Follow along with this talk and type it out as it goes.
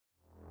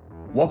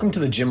Welcome to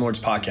the Gym Lords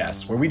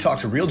Podcast, where we talk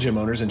to real gym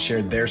owners and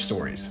share their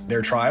stories,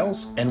 their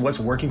trials, and what's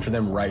working for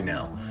them right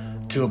now.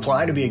 To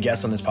apply to be a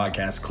guest on this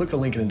podcast, click the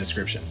link in the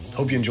description.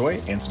 Hope you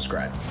enjoy and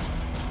subscribe.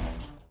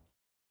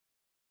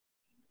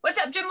 What's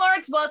up, Gym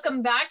Lords?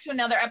 Welcome back to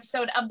another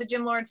episode of the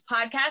Gym Lords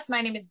Podcast. My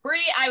name is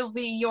Bree. I will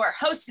be your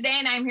host today,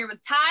 and I'm here with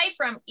Ty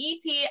from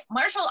EP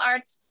Martial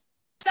Arts,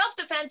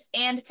 Self-Defense,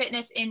 and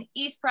Fitness in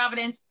East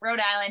Providence, Rhode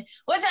Island.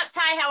 What's up,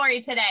 Ty? How are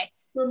you today?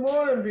 Good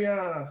morning,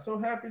 Brianna. So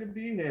happy to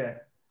be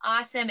here.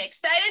 Awesome.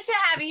 Excited to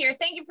have you here.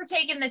 Thank you for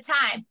taking the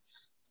time.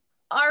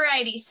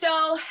 Alrighty,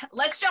 so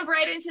let's jump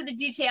right into the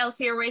details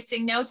here,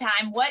 wasting no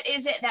time. What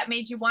is it that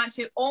made you want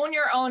to own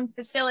your own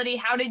facility?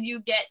 How did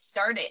you get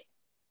started?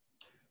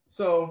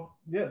 So,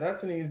 yeah,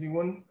 that's an easy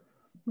one.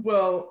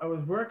 Well, I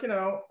was working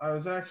out. I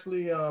was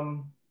actually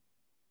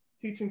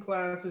teaching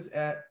classes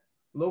at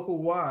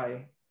Local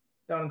Y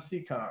down in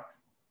Seacock.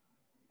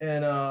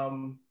 And,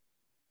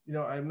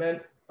 I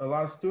met a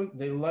lot of students.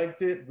 They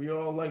liked it. We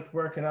all liked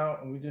working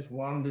out, and we just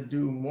wanted to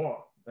do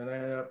more. Then I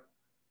ended up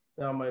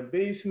down my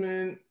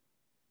basement.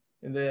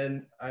 And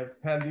then I've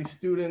had these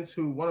students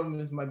who, one of them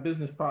is my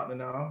business partner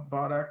now,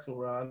 Bart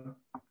Axelrod,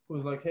 who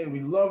was like, hey, we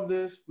love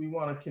this. We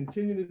want to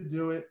continue to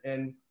do it.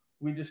 And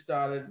we just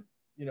started,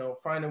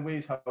 finding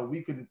ways how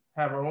we could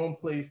have our own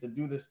place to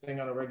do this thing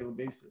on a regular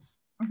basis.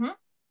 Mm-hmm.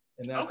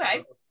 And that's okay. how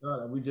it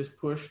started. We just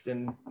pushed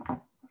and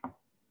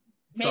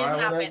Made it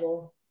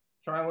happen.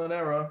 trial and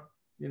error,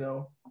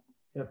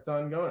 kept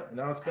on going. And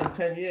now it's been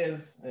 10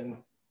 years and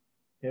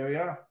here we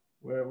are.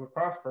 We're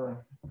prospering.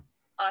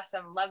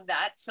 Awesome. Love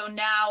that. So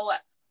now,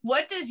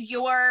 what does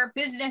your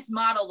business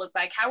model look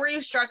like? How are you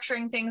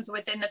structuring things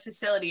within the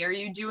facility? Are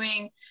you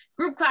doing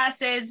group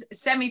classes,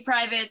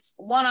 semi-privates,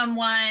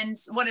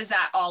 one-on-ones? What does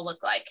that all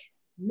look like?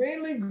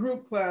 Mainly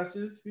group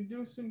classes. We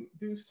do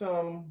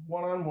some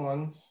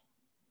one-on-ones,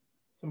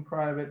 some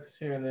privates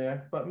here and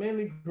there, but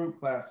mainly group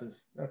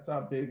classes. That's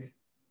our big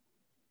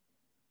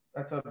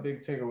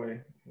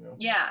takeaway.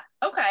 Yeah.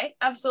 Okay.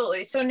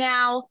 Absolutely. So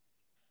now,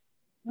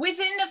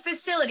 within the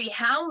facility,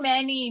 how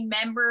many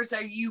members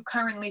are you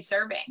currently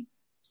serving?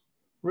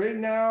 Right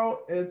now,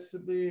 it's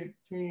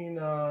between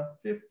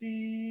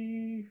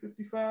 50,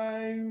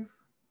 55,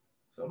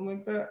 something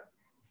like that.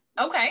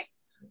 Okay.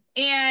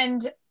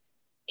 And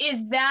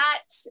is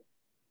that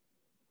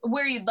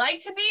where you'd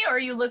like to be, or are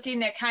you looking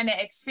to kind of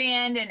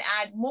expand and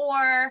add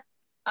more?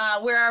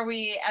 Where are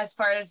we as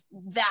far as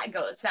that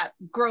goes, that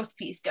growth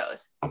piece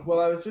goes?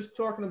 Well, I was just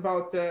talking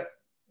about that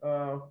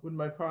with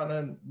my partner,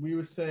 and we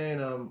were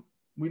saying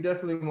we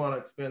definitely want to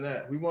expand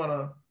that. We want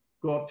to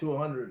go up to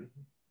 100.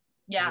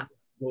 Yeah.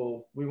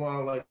 Goal. We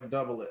want to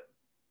double it.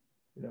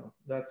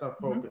 That's our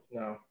focus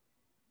now.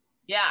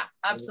 Yeah,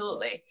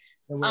 absolutely.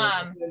 And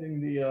we're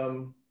expanding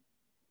the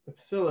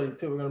facility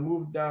too. We're going to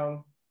move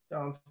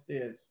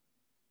downstairs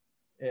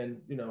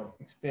and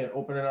expand,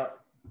 open it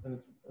up, and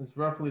it's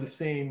roughly the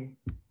same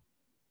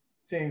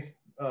space,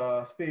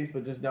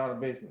 but just down the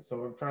basement. So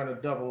we're trying to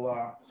double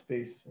our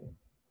space.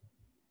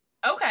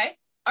 Okay.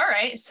 All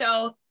right.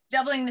 So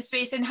doubling the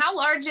space. And how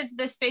large is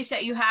the space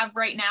that you have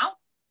right now?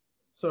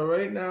 So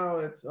right now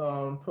it's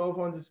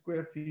 1,200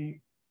 square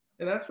feet,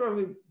 and that's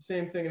probably the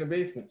same thing in the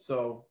basement.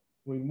 So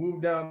we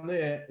move down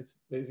there, it's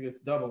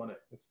doubling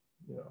it. It's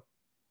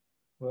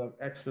we'll have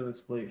extra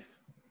space.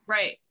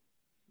 Right.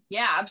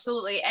 Yeah,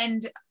 absolutely.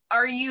 And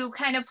are you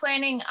kind of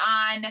planning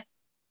on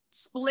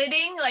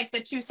splitting like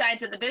the two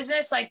sides of the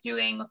business, like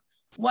doing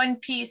one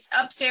piece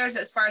upstairs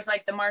as far as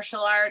like the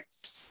martial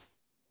arts,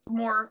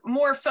 more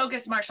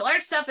focused martial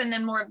arts stuff, and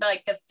then more of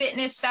like the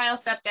fitness style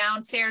stuff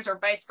downstairs, or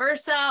vice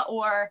versa?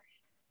 Or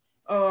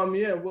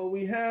yeah, well,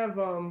 we have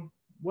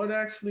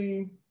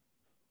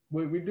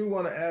we do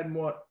want to add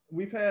more.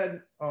 We've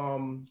had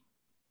Tai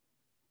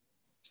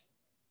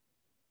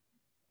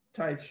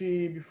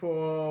Chi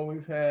before,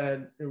 we've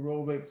had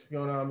aerobics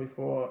going on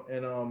before,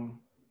 and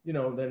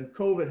then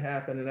COVID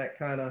happened and that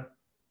kind of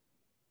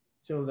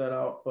chilled that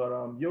out. But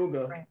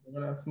yoga, right. We're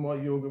gonna have some more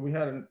yoga. We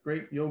had a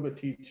great yoga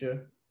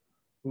teacher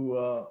who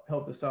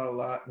helped us out a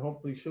lot, and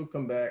hopefully she'll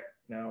come back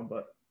now,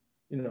 but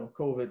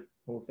COVID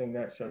whole thing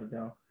that shut it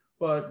down.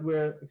 But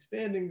we're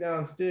expanding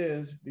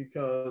downstairs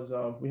because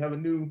we have a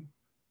new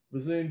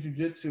Brazilian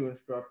Jiu-Jitsu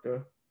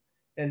instructor,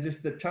 and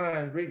just the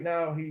time right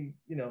now,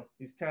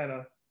 he's kind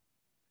of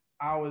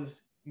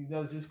hours. He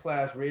does his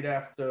class right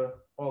after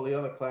all the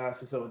other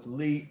classes, so it's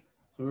late.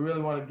 So we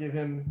really want to give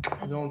him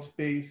his own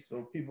space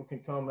so people can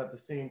come at the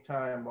same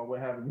time while we're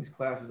having these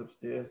classes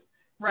upstairs.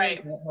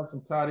 Right. And have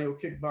some cardio,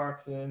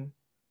 kickboxing,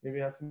 maybe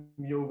have some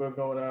yoga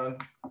going on,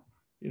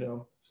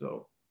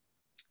 so.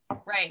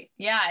 Right.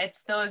 Yeah.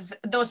 It's those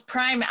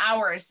prime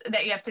hours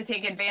that you have to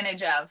take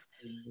advantage of.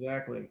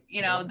 Exactly.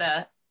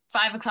 The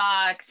 5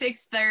 o'clock,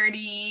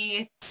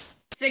 6:30,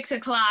 6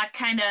 o'clock,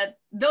 kind of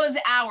those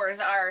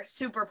hours are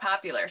super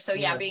popular. So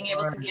yeah, being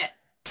able to get,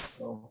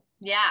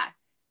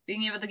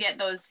 being able to get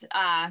those,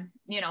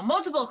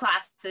 multiple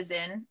classes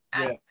in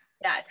at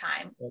that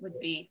time would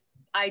be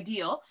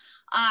ideal.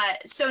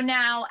 So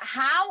now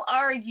how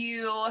are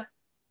you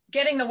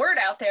getting the word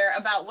out there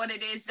about what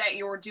it is that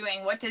you're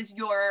doing? What does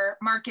your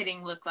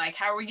marketing look like?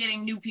 How are we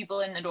getting new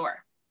people in the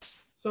door?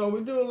 So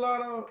we do a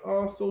lot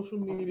of social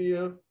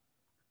media.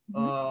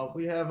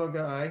 We have a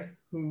guy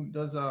who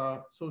does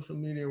social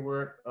media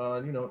work,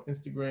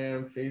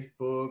 Instagram,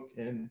 Facebook,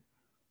 and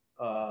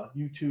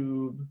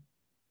YouTube,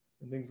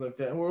 and things like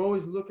that. And we're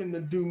always looking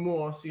to do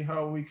more, see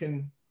how we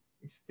can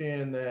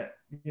expand that,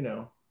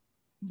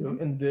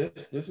 and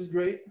this is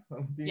great.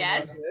 I'm being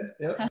Yes.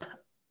 Yep.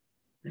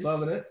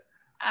 Loving it.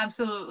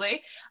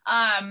 Absolutely.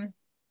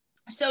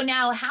 So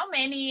now how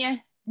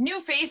many new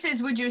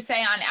faces would you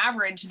say on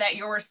average that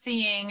you're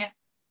seeing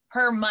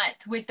per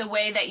month with the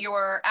way that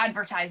you're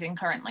advertising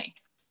currently?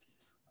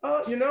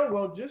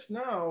 Well, just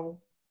now,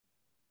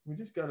 we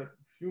just got a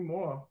few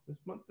more this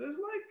month. There's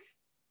like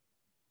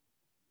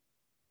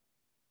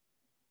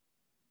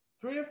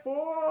 3 or 4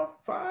 or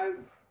 5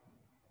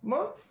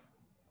 months,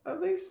 at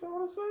least, I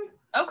want to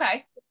say.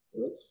 Okay.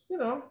 It's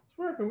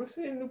working. We're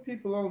seeing new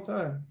people all the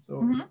time.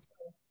 So,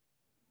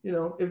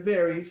 it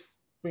varies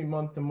between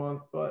month to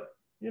month, but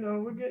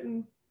we're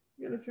getting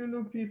a few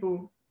new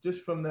people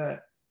just from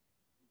that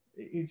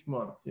each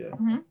month. Yeah.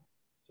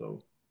 So.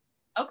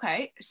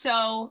 Okay.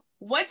 So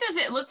what does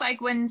it look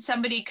like when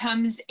somebody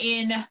comes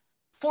in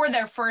for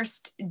their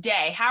first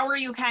day? How are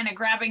you kind of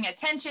grabbing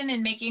attention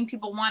and making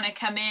people want to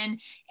come in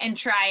and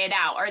try it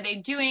out? Are they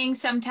doing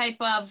some type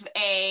of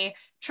a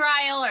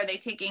trial? Are they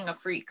taking a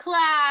free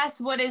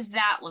class? What does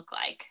that look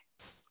like?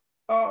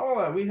 All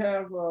that. We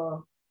have,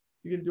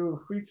 you can do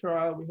a free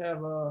trial. We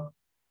have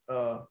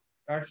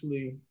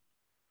actually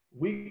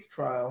week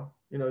trial.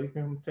 You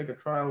can take a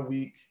trial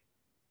week.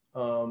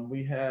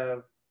 We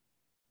have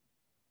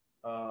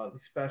the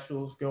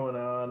specials going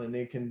on, and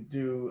they can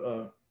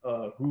do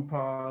a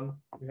Groupon.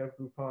 We have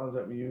Groupons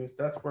that we use.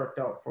 That's worked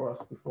out for us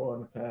before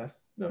in the past.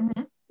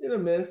 Hit or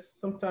miss.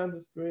 Sometimes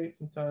it's great.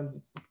 Sometimes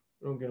we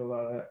don't get a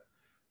lot of that.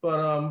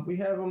 But we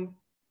have them.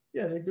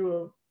 Yeah,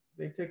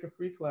 they take a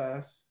free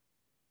class.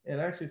 And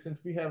actually, since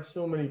we have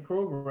so many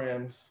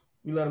programs,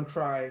 we let them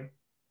try.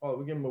 Oh,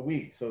 we give them a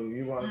week. So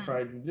you want to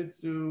try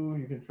jiu-jitsu,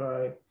 you can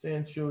try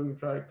Sancho, you can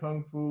try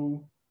Kung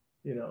Fu,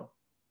 give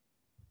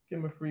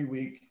them a free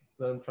week,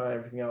 let them try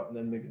everything out, and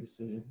then make a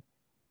decision.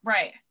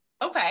 Right.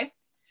 Okay.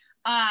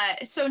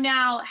 So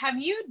now, have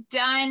you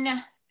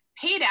done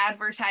paid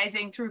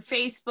advertising through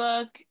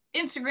Facebook,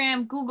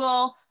 Instagram,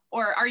 Google,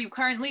 or are you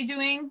currently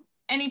doing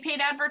any paid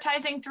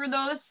advertising through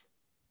those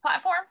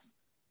platforms?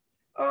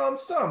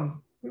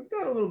 Some. We've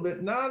got a little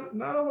bit, not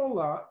a whole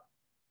lot.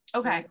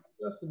 Okay.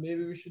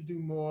 Maybe we should do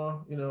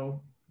more. We're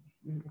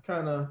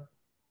kind of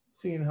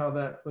seeing how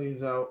that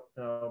plays out.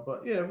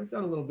 But yeah, we've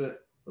done a little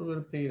bit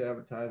of paid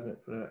advertisement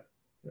for that.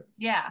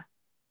 Yeah.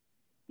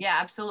 Yeah,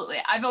 absolutely.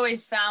 I've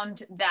always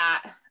found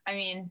that,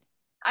 I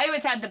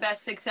always had the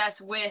best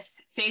success with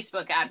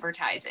Facebook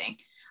advertising.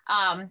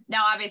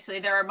 Now, obviously,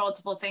 there are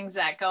multiple things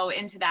that go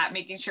into that,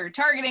 making sure you're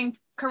targeting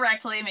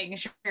correctly, making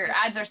sure your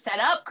ads are set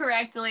up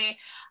correctly.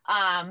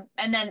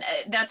 And then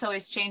that's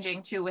always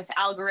changing too with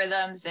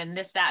algorithms and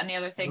this, that, and the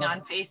other thing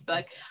on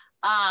Facebook.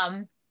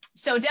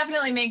 So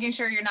definitely making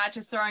sure you're not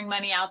just throwing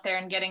money out there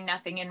and getting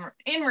nothing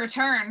in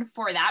return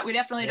for that. We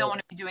definitely don't want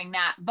to be doing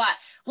that. But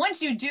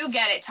once you do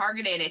get it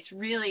targeted, it's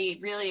really,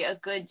 really a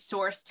good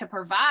source to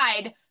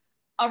provide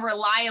a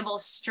reliable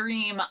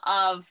stream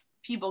of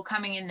people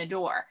coming in the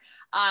door.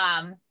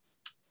 And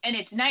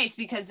it's nice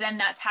because then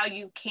that's how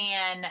you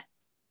can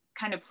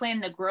kind of plan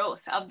the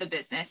growth of the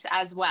business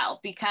as well,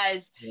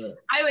 because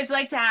I always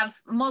like to have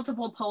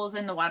multiple poles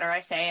in the water, I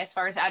say, as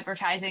far as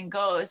advertising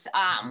goes.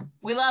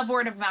 We love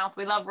word of mouth.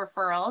 We love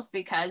referrals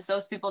because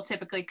those people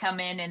typically come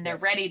in and they're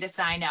ready to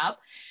sign up.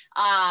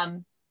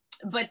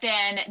 But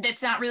then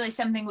that's not really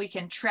something we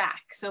can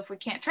track. So if we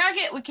can't track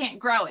it, we can't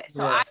grow it.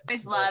 So I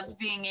always loved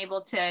being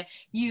able to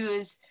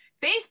use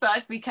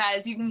Facebook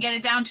because you can get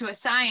it down to a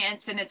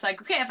science, and it's like,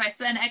 okay, if I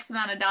spend X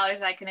amount of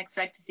dollars, I can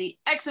expect to see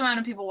X amount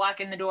of people walk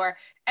in the door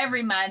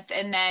every month.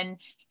 And then,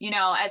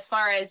 as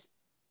far as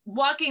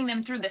walking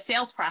them through the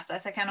sales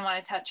process, I kind of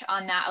want to touch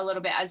on that a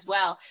little bit as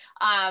well.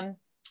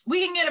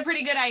 We can get a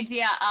pretty good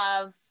idea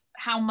of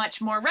how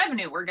much more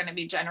revenue we're going to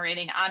be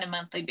generating on a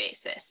monthly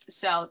basis.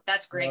 So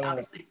that's great,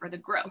 obviously, for the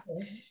growth.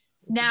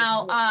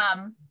 Now,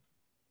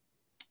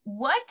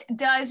 what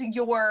does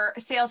your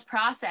sales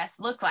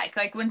process look like?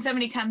 Like when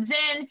somebody comes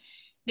in,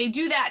 they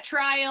do that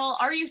trial.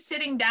 Are you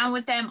sitting down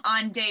with them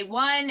on day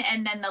one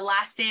and then the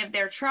last day of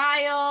their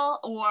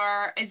trial?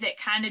 Or is it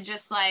kind of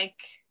just like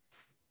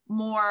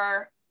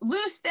more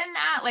loose than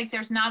that? Like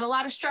there's not a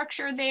lot of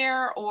structure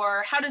there?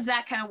 Or how does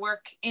that kind of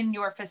work in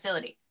your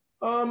facility?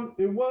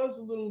 It was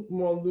a little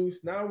more loose.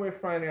 Now we're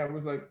finding out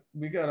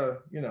we gotta,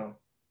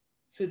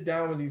 sit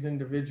down with these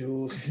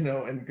individuals,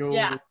 and go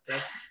over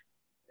stuff.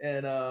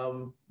 And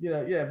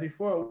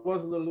before it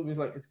was a little, it was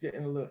like it's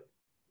getting a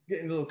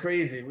little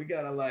crazy. We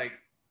gotta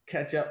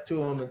catch up to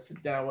them and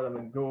sit down with them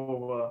and go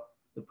over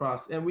the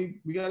process. And we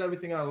got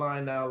everything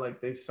online now.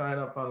 Like they sign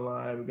up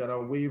online. We got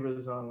our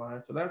waivers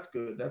online, so that's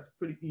good. That's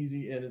pretty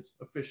easy and it's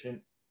efficient.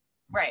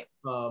 Right.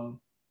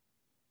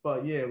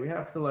 But yeah, we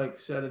have to like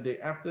set a date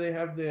after they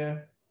have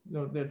their,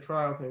 their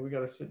trial thing. We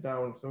got to sit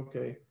down and say,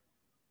 okay,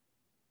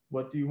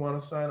 what do you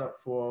want to sign up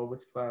for?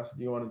 Which class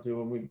do you want to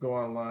do? And we go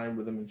online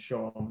with them and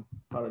show them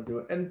how to do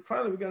it. And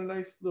finally, we got a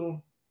nice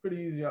little, pretty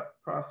easy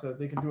process.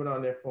 They can do it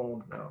on their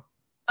phone now.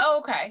 Oh,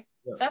 okay.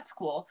 Yeah. That's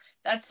cool.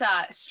 That's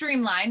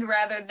streamlined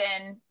rather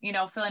than,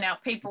 filling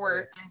out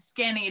paperwork and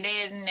scanning it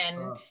in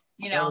and,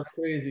 That was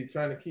crazy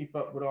trying to keep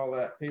up with all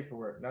that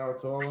paperwork. Now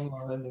it's all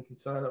online. They can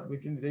sign up.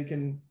 They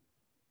can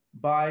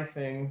buy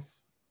things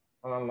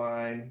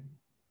online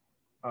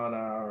on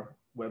our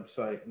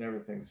website and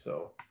everything.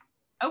 So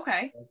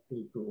okay. that's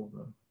pretty cool.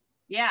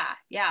 Yeah,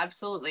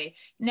 absolutely.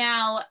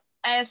 Now,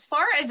 as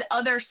far as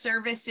other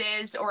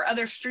services or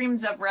other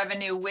streams of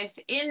revenue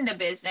within the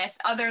business,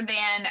 other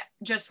than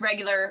just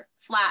regular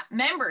flat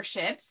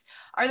memberships,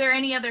 are there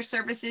any other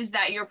services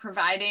that you're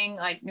providing,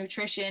 like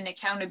nutrition,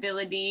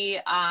 accountability,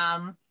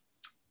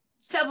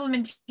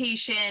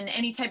 supplementation,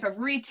 any type of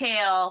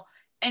retail,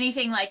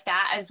 anything like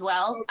that, as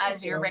well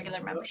as your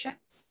regular membership?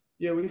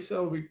 Yeah, we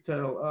sell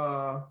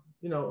retail,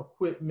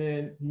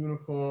 equipment,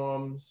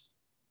 uniforms,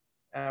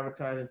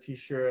 advertising,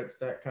 t-shirts,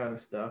 that kind of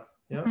stuff.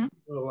 Yeah,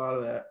 a lot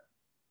of that.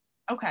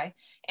 Okay.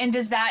 And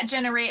does that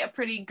generate a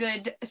pretty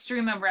good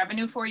stream of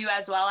revenue for you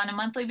as well on a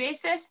monthly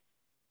basis?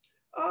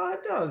 It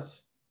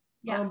does.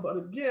 Yeah. But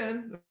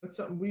again, that's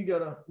something we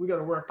gotta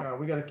work on.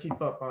 We gotta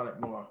keep up on it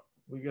more.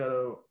 We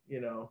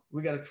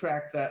gotta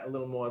track that a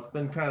little more. It's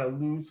been kind of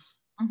loose.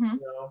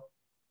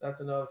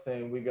 That's another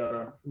thing we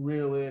gotta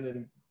reel in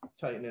and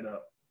tighten it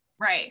up.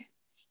 Right.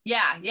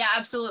 Yeah,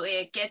 absolutely.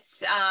 It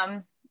gets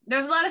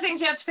there's a lot of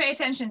things you have to pay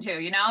attention to,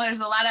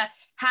 there's a lot of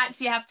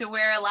hats you have to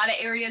wear, a lot of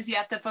areas you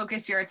have to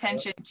focus your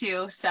attention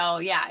to. So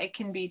yeah, it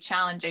can be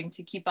challenging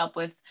to keep up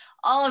with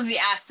all of the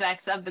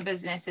aspects of the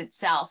business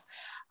itself.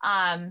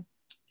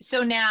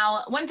 So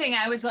now one thing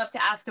I always love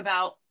to ask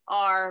about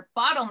are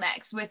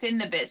bottlenecks within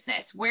the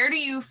business. Where do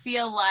you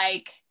feel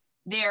like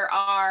there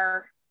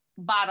are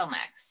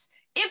bottlenecks?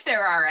 If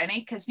there are any,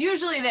 because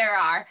usually there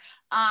are.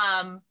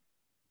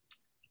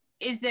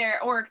 Is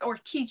there or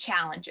key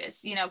challenges,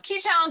 key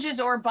challenges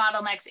or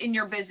bottlenecks in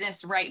your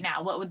business right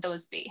now? What would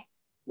those be?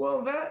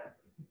 Well,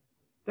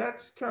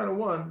 that's kind of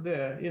one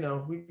there.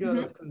 We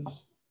gotta,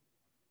 because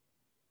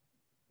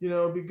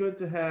it'd be good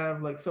to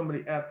have like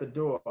somebody at the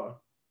door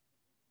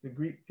to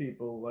greet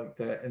people like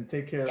that and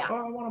take care of. Oh,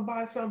 I want to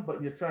buy something,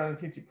 but you're trying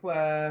to teach a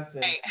class,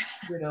 and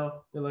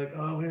you're like,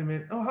 oh, wait a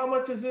minute. Oh, how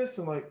much is this?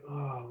 And like,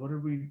 oh, what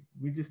did we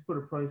just put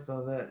a price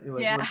on that? You're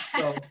like,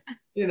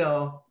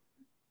 so,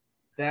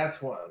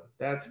 that's one.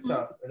 That's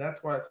tough. And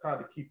that's why it's hard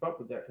to keep up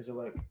with that, because you're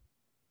like,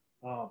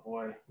 oh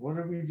boy, what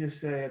did we just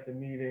say at the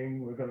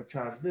meeting? We're going to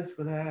charge this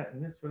for that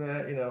and this for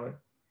that,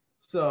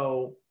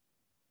 So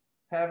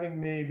having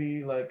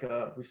maybe like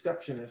a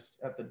receptionist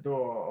at the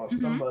door or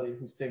somebody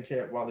who's taking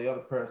care of while the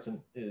other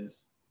person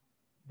is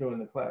doing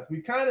the class.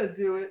 We kind of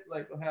do it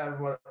like we'll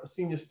have a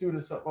senior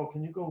student, so, oh,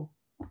 can you go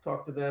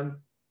talk to them?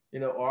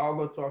 Or I'll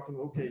go talk to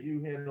them. Okay,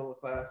 you handle the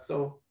class.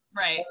 So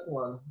that's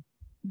one,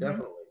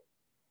 definitely.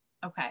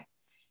 Okay.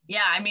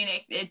 Yeah, I mean,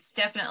 it's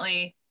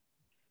definitely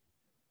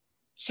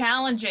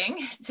challenging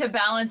to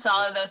balance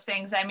all of those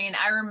things. I mean,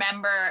 I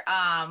remember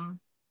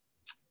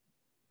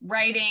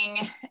writing,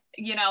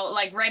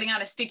 like writing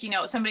on a sticky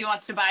note, somebody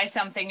wants to buy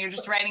something, you're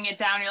just writing it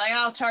down, you're like,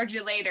 I'll charge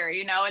you later,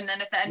 and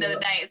then at the end of the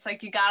day, it's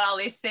like you got all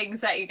these things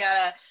that you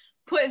gotta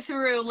put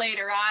through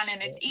later on,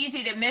 and it's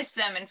easy to miss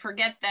them and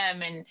forget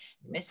them and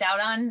miss out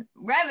on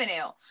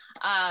revenue.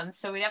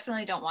 So we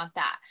definitely don't want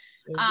that.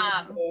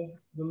 The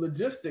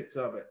logistics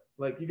of it,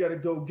 like you got to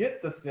go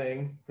get the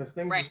thing because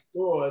things are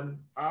stored.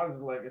 I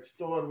was like, it's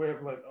stored where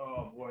I'm like,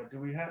 oh boy,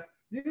 do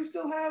you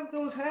still have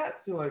those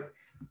hats? And like,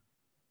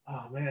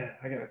 oh man,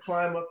 I gotta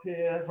climb up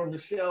here from the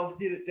shelf,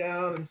 get it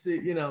down and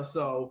see,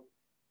 so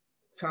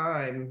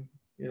time,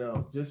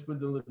 just with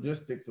the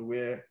logistics of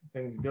where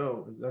things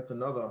go, that's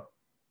another.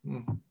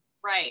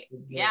 Right.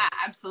 Yeah,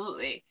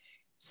 absolutely.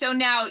 So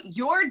now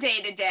your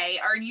day to day,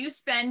 are you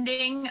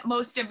spending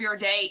most of your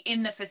day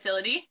in the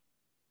facility?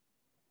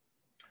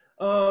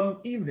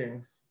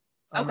 Evenings.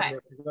 Okay.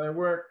 I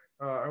work,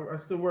 I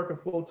still work a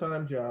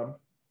full-time job.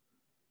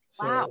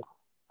 So wow.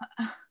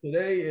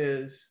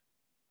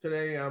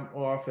 Today I'm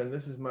off and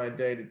this is my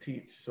day to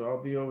teach. So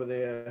I'll be over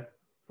there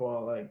for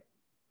like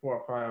 4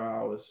 or 5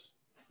 hours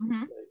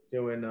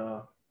doing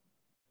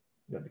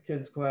the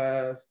kids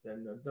class,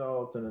 then the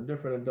adults and the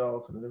different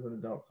adults and the different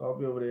adults. So I'll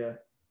be over there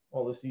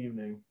all this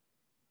evening.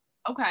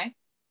 Okay.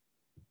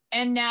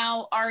 And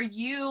now are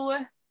you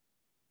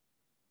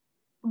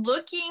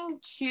looking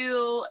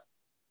to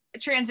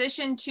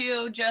transition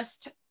to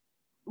just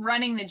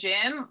running the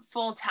gym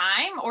full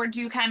time, or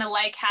do you kind of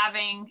like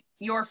having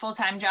your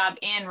full-time job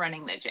and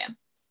running the gym?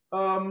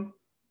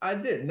 I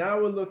did.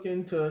 Now we're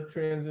looking to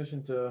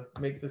transition to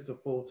make this a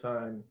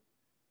full-time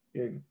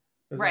gig.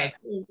 Right.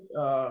 I think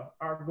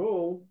our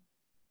goal,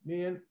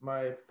 me and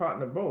my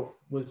partner both,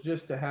 was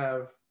just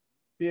to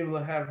be able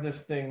to have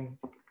this thing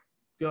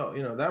go.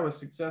 That was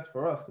success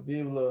for us, to be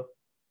able to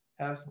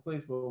have some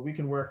place where we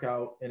can work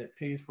out and it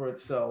pays for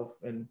itself.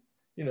 And,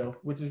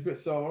 which is good.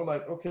 So we're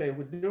like, okay,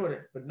 we're doing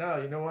it, but now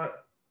you know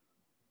what?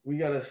 We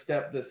got to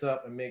step this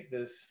up and make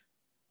this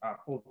our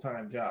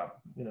full-time job.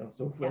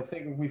 So I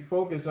think if we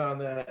focus on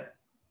that,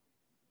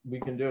 we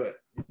can do it.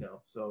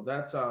 So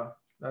that's our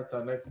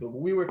next goal.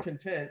 But we were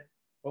content,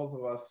 both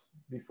of us,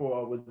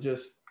 before with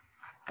just,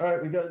 all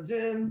right, we got a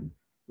gym.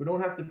 We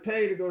don't have to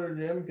pay to go to the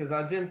gym because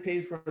our gym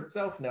pays for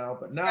itself now.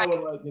 But now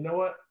we're like, you know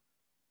what?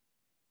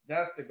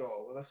 That's the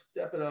goal. Well, let's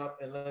step it up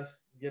and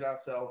let's get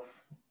ourselves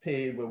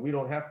paid where we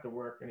don't have to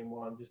work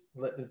anymore and just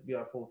let this be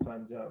our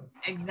full-time job.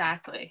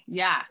 Exactly.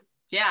 Yeah.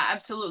 Yeah,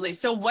 absolutely.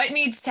 So what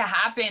needs to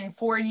happen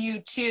for you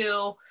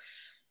to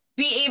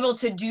be able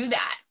to do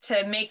that,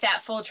 to make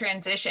that full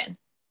transition?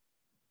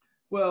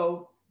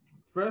 Well,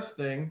 first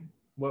thing,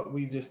 what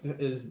we just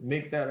is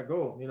make that a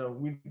goal.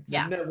 We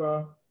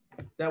never,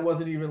 that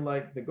wasn't even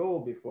like the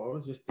goal before. It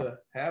was just to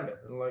have it.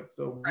 And like,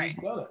 so we've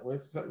done it.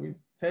 We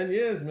 10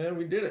 years, man,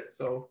 we did it.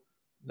 So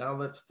now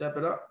let's step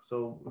it up.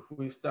 So if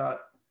we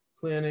start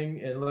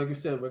planning, and like you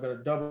said, we're going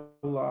to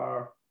double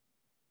our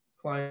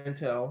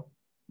clientele,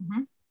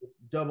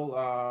 double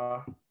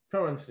our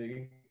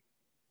currency,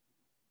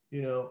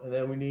 and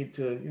then we need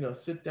to,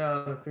 sit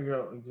down and figure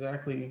out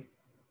exactly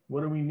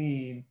what do we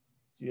need,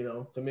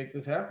 to make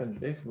this happen.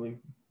 Basically,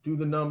 do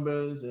the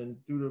numbers and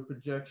do the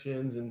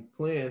projections and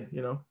plan,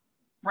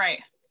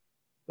 Right.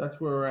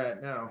 That's where we're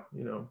at now,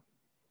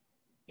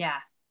 Yeah,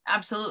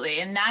 absolutely.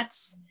 And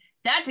that's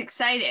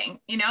exciting,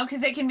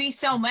 because it can be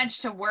so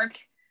much to work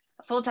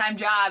a full-time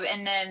job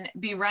and then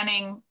be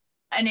running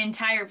an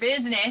entire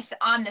business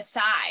on the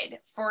side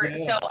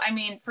so I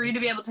mean, for you to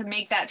be able to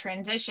make that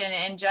transition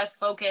and just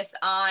focus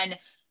on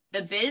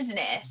the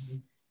business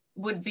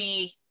would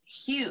be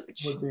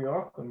huge. Would be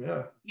awesome.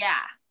 Yeah,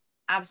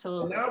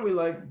 absolutely. And now we're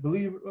like,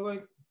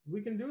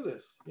 we can do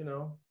this,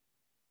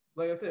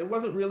 like I said, it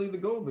wasn't really the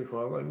goal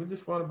before. Like, we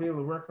just want to be able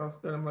to work on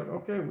stuff. I'm like,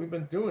 okay, we've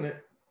been doing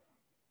it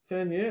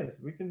 10 years.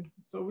 We can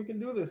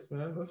do this,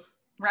 man.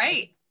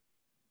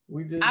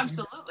 We just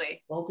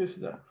absolutely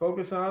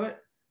focus on it,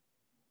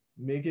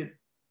 make it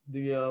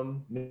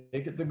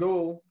the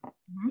goal,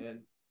 and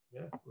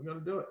we're gonna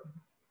do it.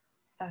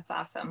 That's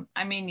awesome.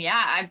 I mean,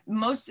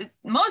 most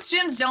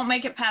gyms don't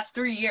make it past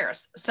 3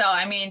 years. So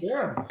I mean,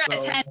 we're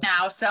at 10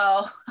 now.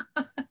 So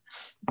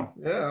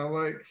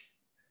like,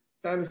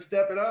 time to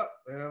step it up,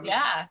 man.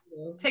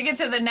 Take it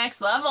to the next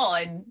level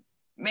and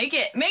make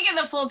it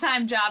the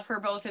full-time job for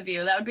both of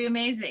you. That would be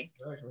amazing.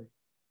 Exactly.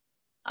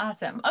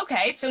 Awesome.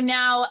 Okay, so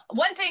now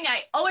one thing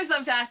I always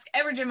love to ask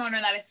every gym owner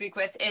that I speak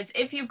with is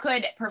if you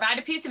could provide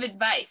a piece of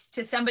advice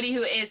to somebody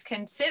who is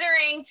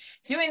considering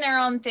doing their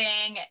own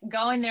thing,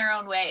 going their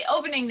own way,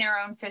 opening their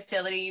own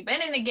facility. You've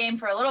been in the game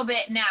for a little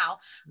bit now.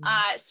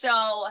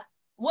 So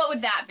what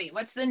would that be?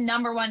 What's the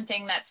number one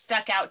thing that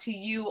stuck out to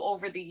you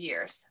over the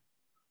years?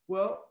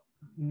 Well,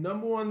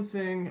 number one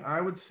thing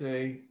I would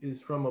say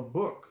is from a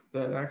book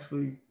that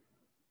actually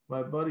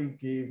my buddy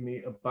gave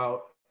me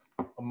about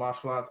a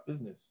martial arts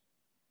business.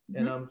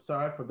 And I'm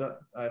sorry,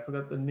 I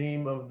forgot the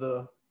name of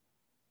the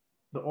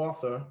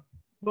author,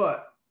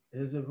 but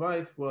his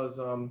advice was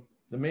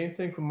the main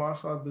thing for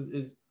martial arts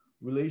is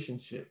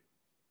relationship.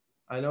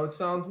 I know it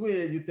sounds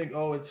weird. You think,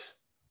 oh, it's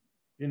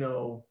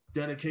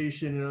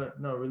dedication,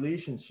 no,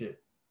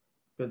 relationship.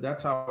 But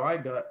that's how I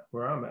got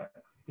where I'm at.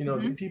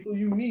 The people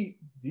you meet,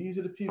 these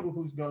are the people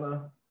who's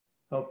gonna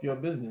help your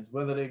business,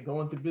 whether they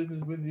go into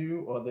business with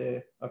you or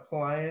they're a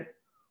client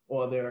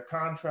or they're a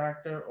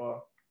contractor.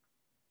 Or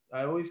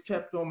I always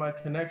kept all my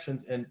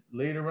connections, and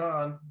later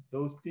on,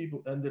 those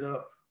people ended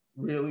up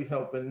really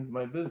helping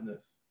my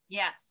business.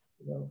 Yes.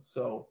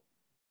 So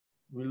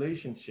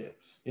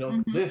relationships.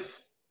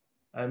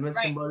 I met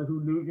somebody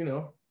who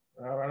knew,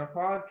 I run a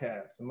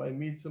podcast. I might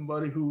meet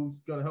somebody who's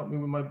gonna help me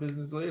with my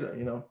business later.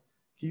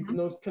 Keeping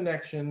those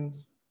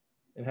connections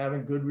and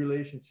having good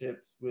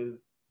relationships with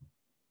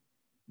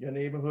your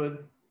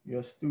neighborhood,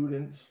 your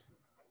students,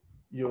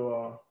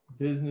 your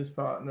business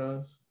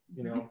partners,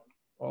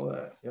 all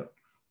that. Yep.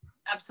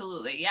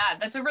 Absolutely. Yeah,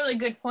 that's a really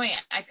good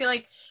point. I feel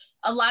like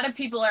a lot of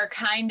people are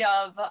kind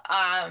of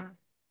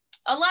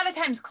a lot of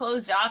times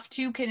closed off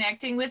to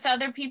connecting with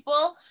other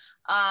people.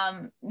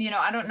 I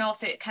don't know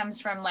if it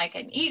comes from like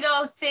an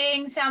ego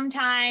thing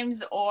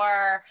sometimes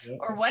or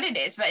what it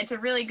is, but it's a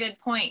really good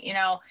point,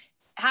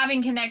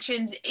 having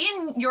connections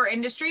in your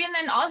industry and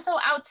then also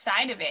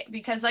outside of it,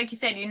 because like you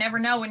said, you never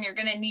know when you're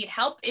going to need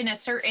help in a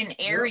certain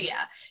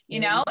area,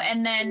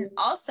 and then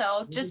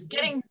also just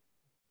go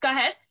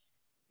ahead.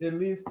 It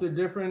leads to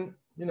different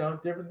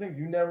things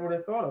you never would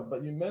have thought of,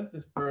 but you met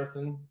this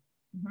person,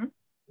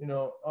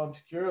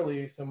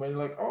 obscurely, somebody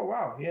like, oh,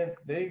 wow,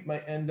 they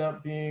might end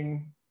up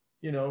being,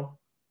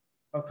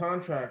 a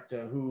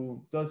contractor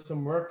who does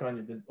some work on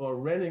your business or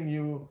renting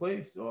you a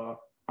place, or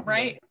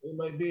it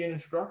might be an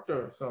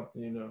instructor or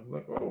something,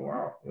 like, oh,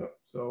 wow. Yep.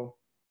 So.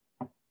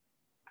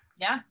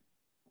 Yeah,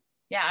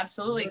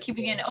 absolutely.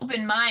 Keeping an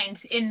open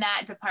mind in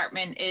that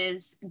department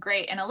is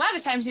great. And a lot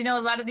of times, a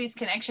lot of these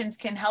connections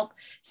can help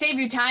save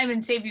you time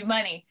and save you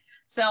money.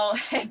 So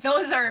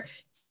those are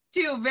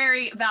two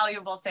very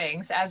valuable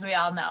things, as we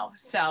all know.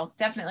 So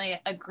definitely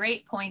a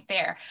great point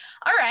there.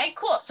 All right,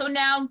 cool. So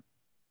now,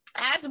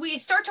 as we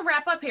start to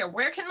wrap up here,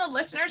 where can the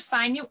listeners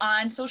find you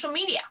on social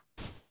media?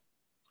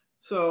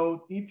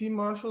 So EP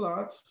Martial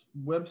Arts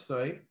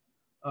website,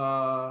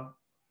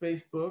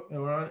 Facebook,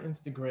 and we're on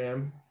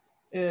Instagram,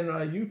 and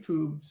our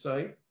YouTube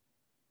site,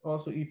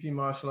 also EP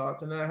Martial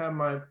Arts. And then I have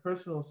my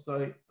personal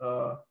site,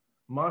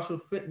 Martial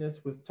Fitness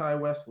with Ty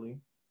Wesley.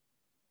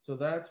 So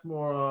that's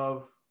more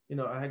of,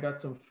 I got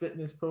some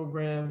fitness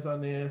programs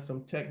on there,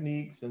 some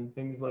techniques and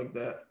things like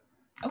that.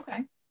 Okay.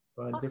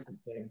 Awesome. Different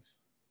things.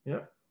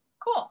 Yep.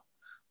 Cool.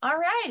 All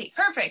righty.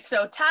 Perfect.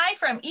 So Ty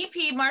from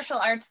EP Martial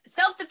Arts,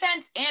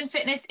 Self-Defense and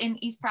Fitness in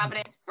East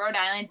Providence, Rhode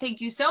Island. Thank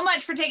you so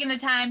much for taking the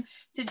time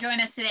to join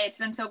us today. It's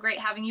been so great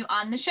having you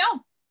on the show.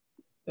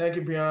 Thank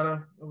you,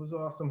 Brianna. It was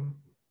awesome.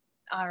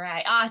 All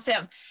right.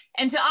 Awesome.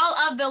 And to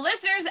all of the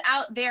listeners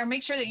out there,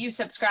 make sure that you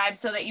subscribe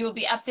so that you will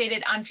be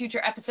updated on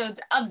future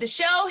episodes of the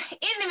show.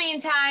 In the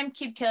meantime,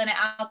 keep killing it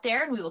out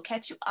there, and we will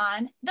catch you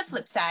on the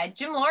flip side.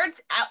 Gym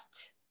Lords out.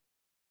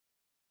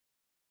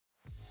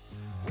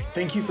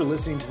 Thank you for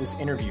listening to this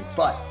interview,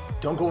 but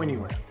don't go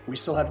anywhere. We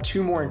still have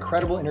 2 more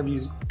incredible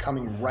interviews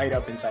coming right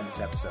up inside this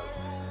episode.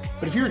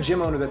 But if you're a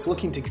gym owner that's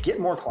looking to get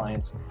more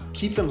clients,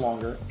 keep them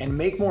longer, and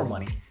make more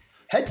money,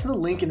 head to the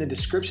link in the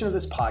description of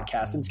this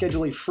podcast and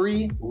schedule a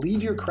free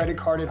leave your credit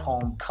card at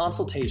home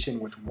consultation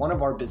with one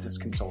of our business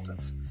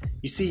consultants.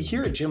 You see,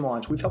 here at Gym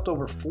Launch, we've helped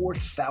over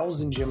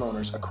 4,000 gym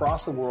owners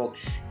across the world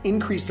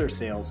increase their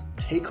sales,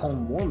 take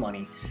home more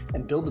money,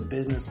 and build the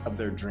business of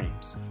their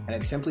dreams. And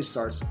it simply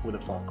starts with a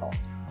phone call.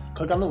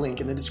 Click on the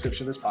link in the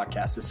description of this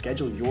podcast to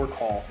schedule your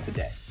call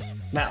today.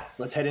 Now,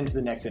 let's head into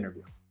the next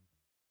interview.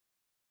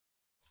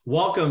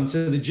 Welcome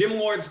to the Gym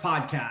Lords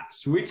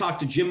podcast, where we talk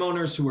to gym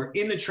owners who are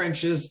in the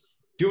trenches,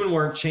 doing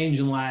work,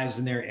 changing lives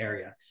in their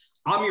area.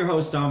 I'm your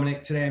host,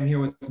 Dominic. Today, I'm here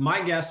with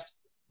my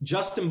guest,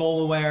 Justin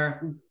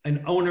Boleware,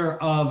 an owner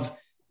of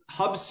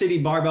Hub City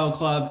Barbell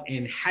Club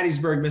in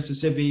Hattiesburg,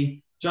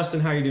 Mississippi. Justin,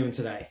 how are you doing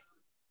today?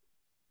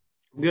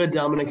 Good,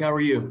 Dominic. How are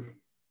you?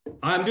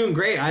 I'm doing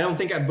great. I don't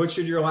think I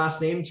butchered your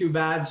last name too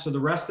bad, so the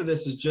rest of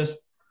this is just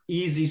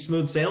easy,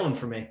 smooth sailing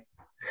for me.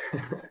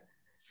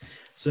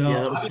 So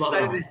yeah, I'm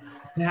excited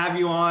to have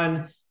you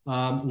on.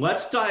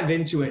 Let's dive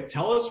into it.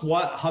 Tell us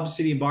what Hub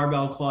City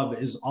Barbell Club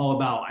is all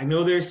about. I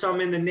know there's some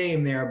in the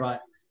name there,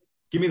 but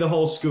give me the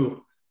whole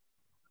scoop.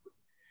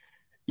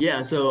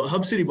 Yeah, so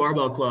Hub City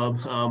Barbell Club,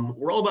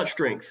 we're all about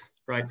strength,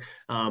 right?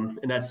 And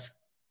that's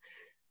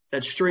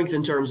strength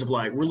in terms of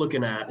like we're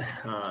looking at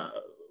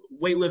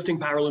weightlifting,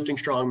 powerlifting,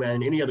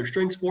 strongman, any other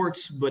strength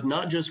sports, but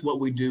not just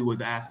what we do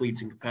with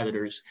athletes and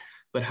competitors,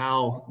 but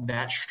how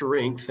that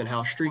strength and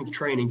how strength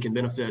training can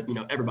benefit,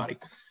 everybody.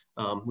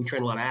 We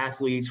train a lot of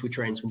athletes. We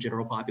train some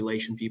general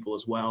population people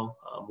as well.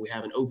 We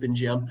have an open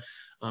gym,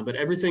 but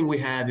everything we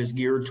have is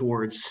geared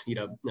towards,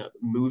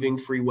 moving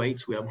free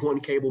weights. We have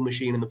one cable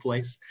machine in the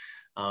place,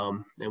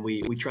 and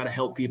we try to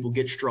help people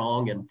get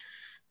strong. And,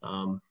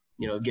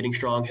 getting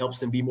strong helps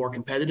them be more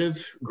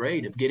competitive.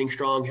 Great. If getting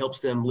strong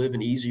helps them live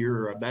an easier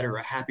or a better,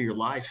 a happier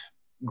life,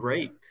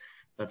 great.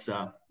 That's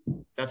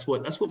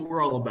what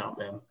we're all about,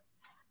 man.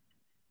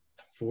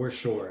 For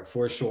sure.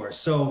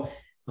 So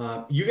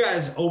you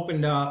guys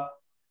opened up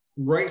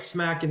right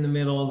smack in the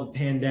middle of the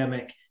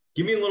pandemic.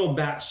 Give me a little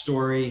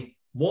backstory.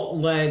 What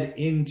led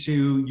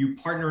into you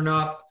partnering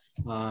up,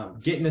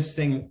 getting this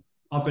thing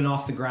up and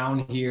off the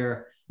ground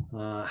here?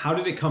 How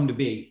did it come to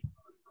be?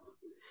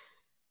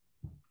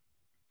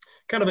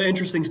 Kind of an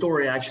interesting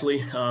story,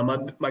 actually.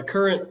 My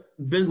current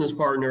business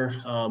partner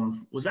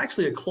was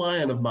actually a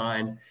client of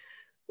mine.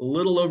 A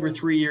little over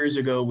 3 years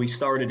ago, we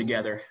started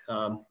together.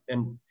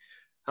 And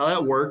how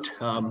that worked,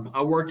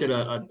 I worked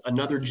at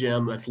another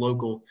gym that's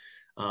local,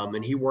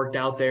 and he worked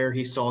out there.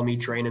 He saw me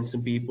training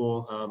some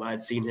people. I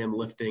had seen him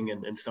lifting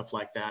and stuff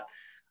like that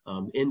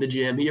in the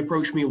gym. He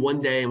approached me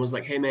one day and was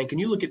like, "Hey, man, can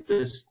you look at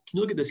this? Can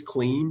you look at this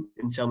clean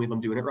and tell me if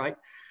I'm doing it right?"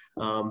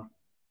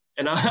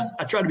 And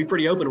I tried to be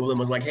pretty open with him.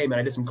 I was like, "Hey, man,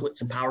 I did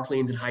some power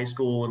cleans in high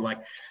school and like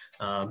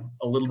a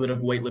little bit of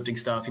weightlifting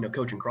stuff,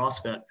 coaching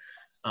CrossFit.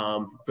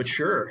 But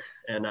sure."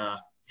 And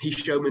he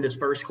showed me this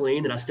first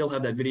clean, and I still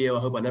have that video. I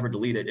hope I never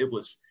delete it. It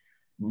was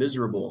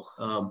miserable.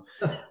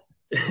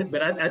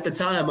 But at the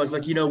time, I was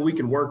like, we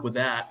can work with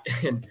that.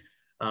 And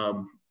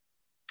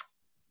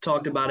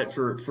talked about it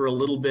for a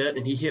little bit.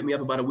 And he hit me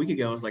up about a week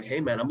ago. I was like, "Hey,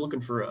 man, I'm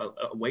looking for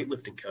a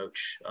weightlifting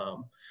coach.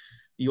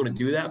 You want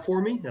to do that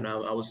for me?" And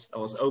I was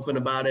open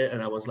about it.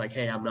 And I was like,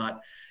 "Hey, I'm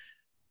not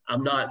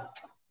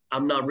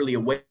really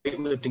a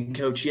weightlifting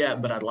coach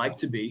yet, but I'd like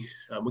to be."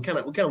 We kind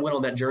of went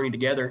on that journey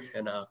together.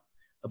 And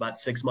about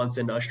 6 months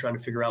into us trying to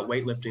figure out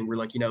weightlifting, we're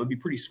like, it'd be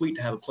pretty sweet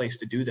to have a place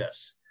to do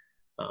this,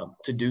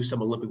 to do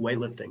some Olympic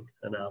weightlifting.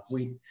 And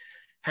we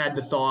had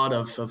the thought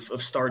of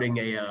starting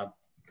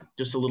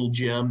just a little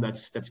gym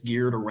that's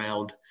geared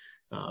around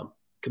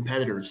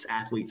competitors,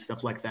 athletes,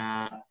 stuff like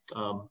that.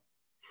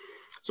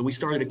 So we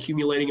started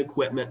accumulating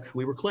equipment.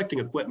 We were collecting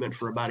equipment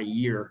for about a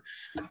year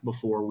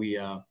before we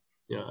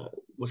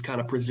was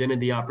kind of presented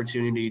the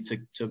opportunity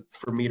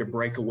for me to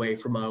break away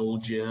from my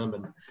old gym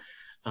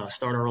and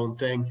start our own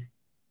thing.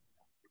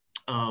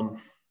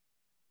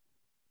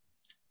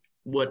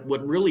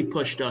 What really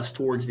pushed us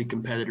towards the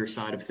competitor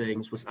side of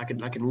things was I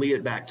can lead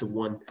it back to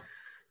one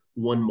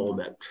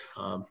moment.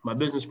 My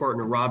business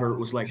partner Robert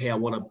was like, "Hey, I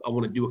want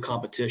to do a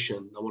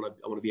competition. I want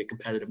to be a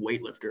competitive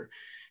weightlifter."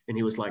 And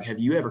he was like, "Have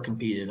you ever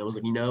competed?" And I was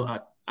like,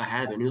 I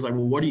haven't." He was like,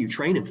 "Well, what are you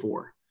training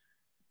for?"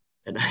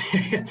 And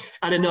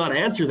I didn't know how to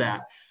answer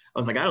that. I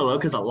was like, "I don't know,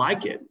 because I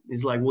like it."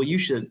 He's like, "Well, you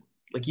should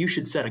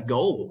set a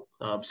goal."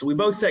 So we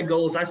both set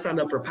goals. I signed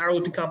up for a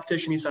powerlifting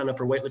competition. He signed up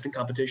for a weightlifting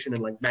competition,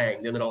 and like,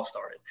 bang, then it all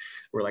started.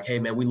 We're like, "Hey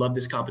man, we love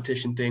this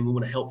competition thing. We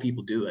want to help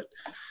people do it."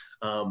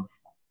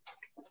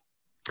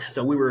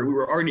 So we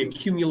were already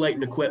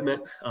accumulating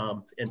equipment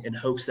in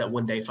hopes that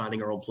one day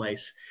finding our own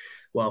place.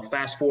 Well,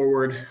 fast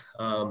forward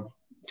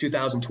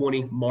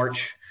 2020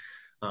 March,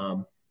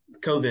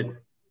 COVID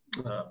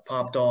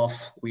popped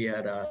off. We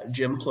had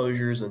gym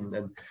closures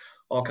and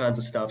all kinds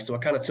of stuff. So I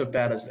kind of took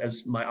that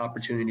as my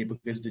opportunity,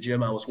 because the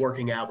gym I was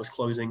working at was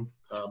closing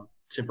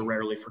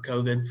temporarily for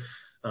COVID.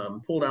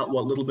 Pulled out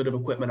what little bit of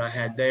equipment I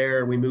had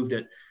there. We moved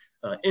it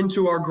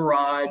into our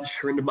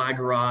garage, or into my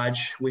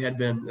garage. We had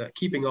been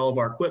keeping all of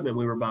our equipment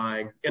we were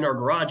buying in our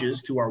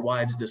garages, to our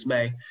wives'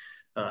 dismay,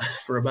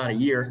 for about a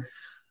year.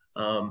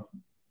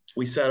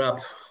 We set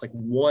up like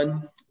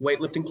one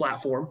weightlifting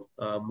platform.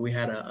 We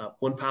had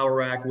one power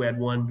rack. We had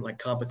one like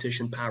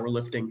competition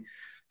powerlifting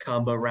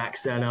combo rack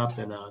set up,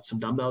 and some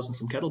dumbbells and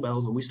some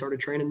kettlebells, and we started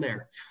training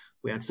there.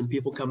 We had some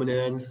people coming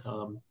in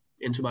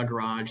into my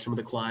garage, some of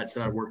the clients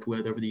that I worked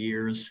with over the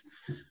years.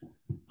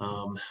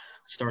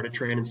 Started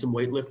training some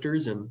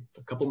weightlifters, and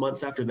a couple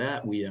months after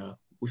that, we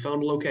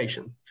found a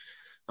location.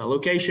 A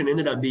location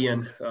ended up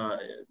being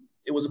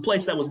it was a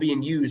place that was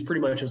being used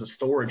pretty much as a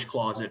storage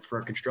closet for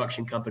a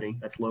construction company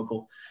that's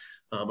local.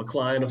 A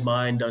client of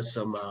mine does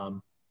some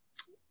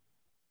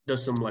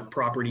like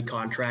property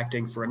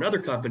contracting for another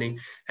company,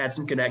 had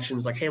some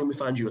connections, like, "Hey, let me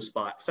find you a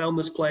spot." Found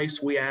this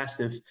place. We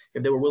asked if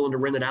they were willing to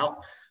rent it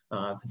out.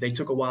 They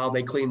took a while.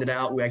 They cleaned it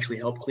out. We actually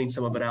helped clean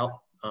some of it out.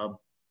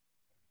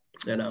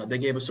 And they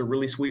gave us a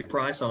really sweet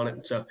price on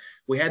it. So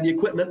we had the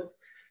equipment,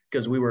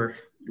 because we were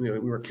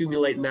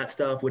accumulating that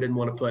stuff. We didn't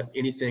want to put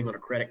anything on a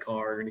credit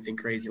card or anything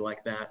crazy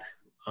like that.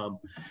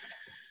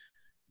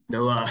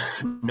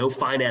 No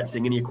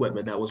financing any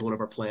equipment. That was one of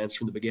our plans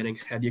from the beginning.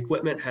 Had the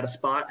equipment, had a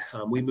spot.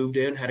 We moved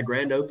in, had a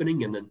grand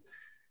opening, and then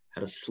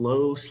had a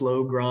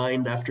slow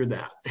grind after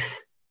that.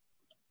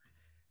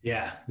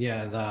 Yeah.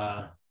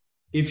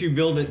 If you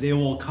build it, they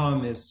will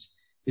come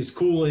is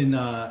cool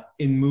in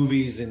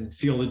movies and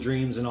Field of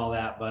Dreams and all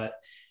that, but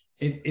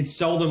it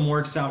seldom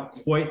works out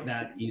quite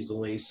that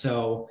easily.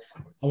 So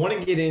I want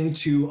to get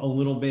into a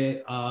little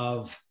bit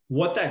of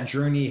what that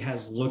journey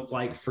has looked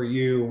like for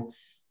you.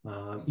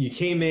 You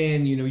came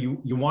in,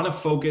 you want to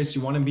focus,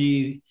 you want to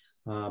be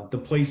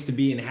the place to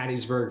be in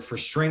Hattiesburg for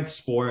strength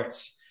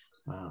sports.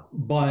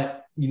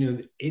 But,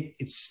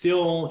 it's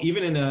still,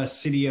 even in a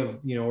city of,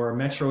 or a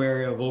metro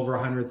area of over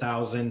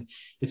 100,000,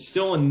 it's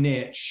still a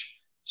niche.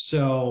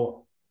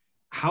 So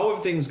how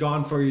have things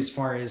gone for you as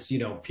far as,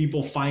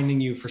 people finding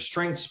you for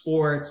strength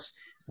sports,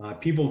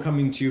 people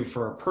coming to you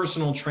for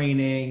personal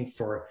training,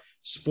 for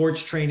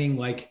sports training,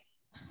 like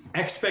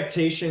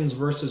expectations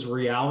versus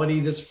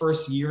reality this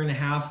first year and a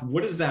half?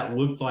 What does that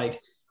look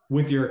like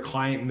with your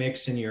client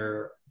mix and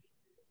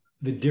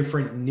the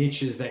different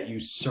niches that you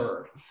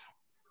serve?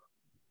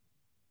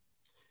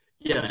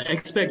 Yeah,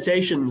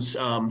 expectations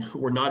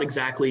were not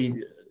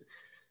exactly,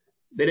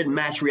 they didn't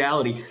match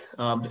reality.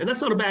 And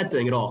that's not a bad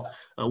thing at all.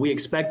 We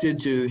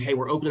expected to, hey,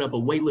 we're opening up a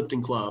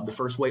weightlifting club, the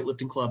first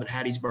weightlifting club at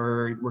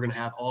Hattiesburg. We're going to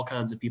have all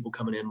kinds of people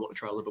coming in wanting to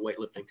try to live at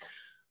weightlifting.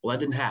 Well, that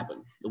didn't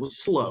happen. It was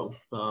slow.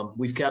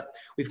 We've kept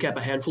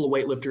a handful of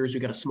weightlifters.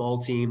 We've got a small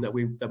team that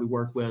we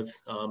work with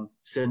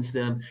since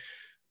then.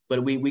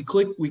 But we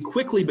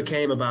quickly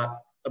became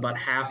about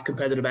half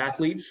competitive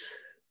athletes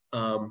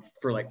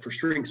for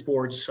strength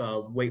sports,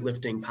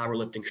 weightlifting,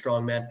 powerlifting,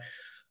 strongman.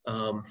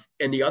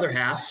 And the other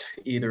half,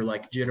 either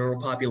like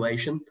general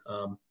population,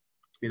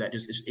 be that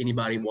just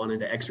anybody wanting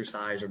to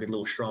exercise or get a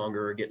little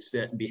stronger or get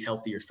fit and be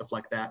healthy or stuff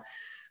like that,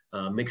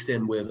 mixed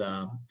in with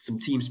some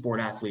team sport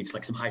athletes,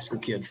 like some high school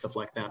kids, stuff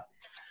like that.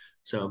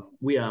 So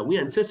we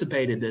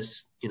anticipated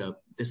this,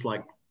 this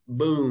like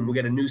boom, we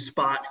got a new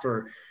spot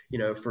for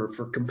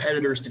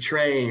competitors to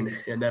train,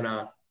 and then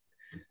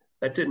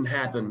that didn't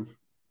happen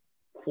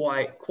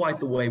quite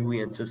the way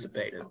we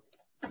anticipated.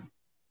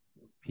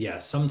 Yeah,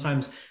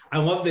 sometimes I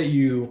love that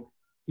you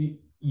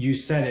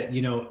said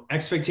it,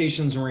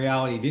 expectations and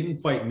reality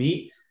didn't quite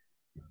meet,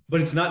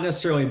 but it's not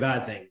necessarily a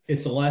bad thing.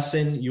 It's a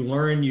lesson. You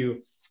learn,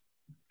 you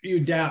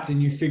adapt,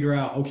 and you figure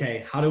out,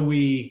 okay, how do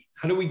we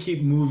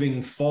keep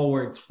moving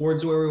forward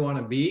towards where we want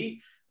to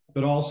be,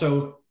 but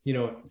also,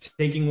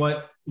 taking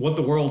what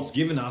the world's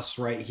given us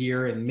right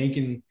here and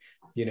making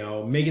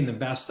the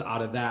best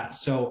out of that.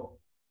 So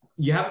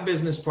you have a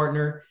business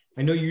partner.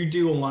 I know you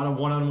do a lot of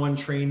one-on-one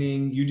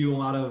training. You do a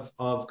lot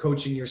of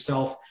coaching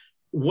yourself.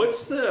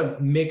 what's the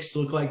mix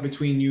look like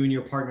between you and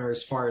your partner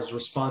as far as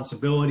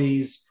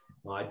responsibilities,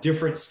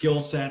 different skill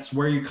sets,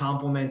 where you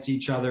complement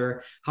each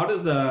other? How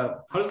does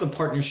the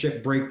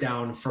partnership break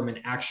down from an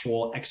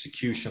actual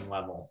execution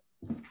level?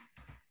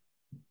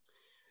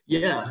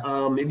 Yeah,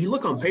 if you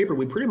look on paper,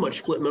 we pretty much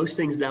split most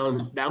things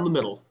down the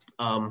middle.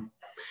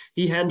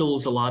 He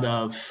handles a lot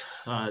of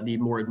the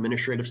more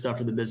administrative stuff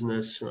for the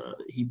business.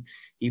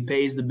 He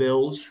pays the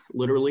bills,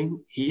 literally.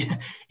 He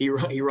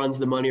runs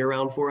the money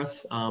around for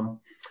us.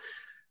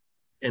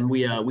 And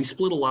we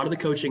split a lot of the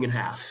coaching in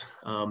half.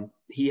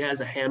 He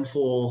has a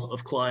handful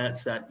of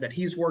clients that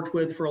he's worked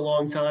with for a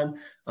long time,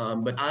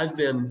 but I've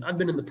been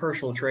in the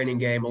personal training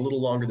game a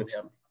little longer than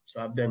him. So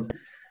I've been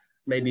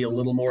maybe a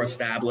little more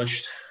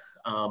established.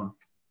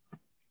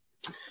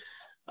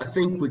 I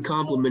think we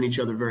complement each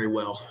other very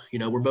well. You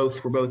know, we're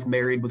both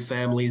married with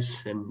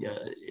families, and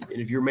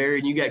if you're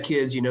married and you got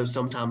kids, you know,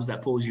 sometimes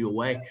that pulls you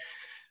away,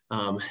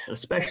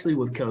 especially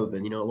with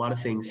COVID. You know, a lot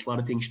of things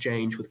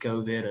change with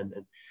COVID,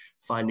 and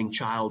finding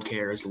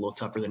childcare is a little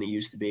tougher than it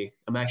used to be.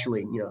 I'm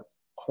actually, you know,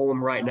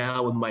 home right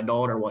now with my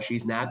daughter while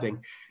she's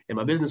napping, and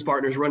my business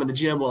partner's running the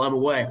gym while I'm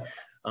away.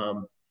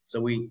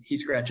 So he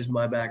scratches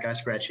my back, I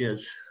scratch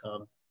his,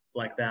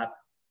 like that.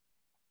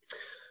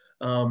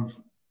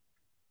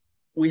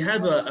 We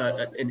have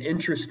an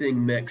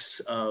interesting mix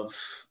of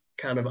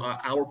kind of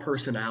our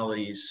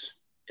personalities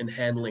in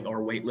handling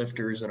our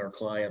weightlifters and our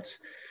clients.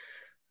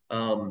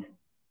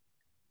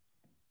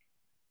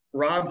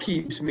 Rob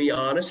keeps me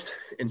honest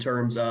in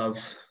terms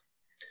of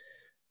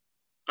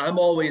I'm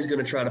always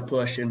going to try to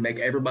push and make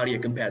everybody a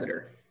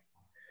competitor.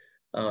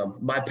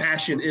 My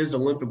passion is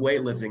Olympic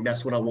weightlifting.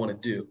 That's what I want to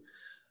do.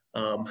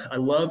 I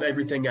love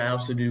everything I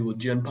also do with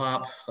Gen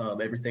Pop,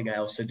 everything I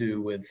also do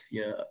with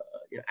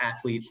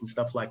athletes and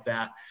stuff like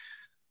that.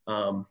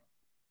 And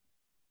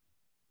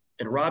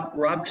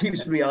Rob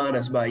keeps me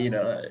honest by,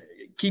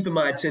 keeping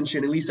my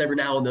attention at least every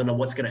now and then on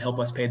what's going to help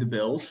us pay the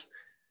bills.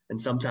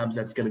 And sometimes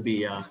that's going to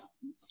be,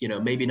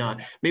 maybe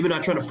not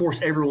trying to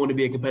force everyone to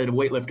be a competitive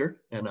weightlifter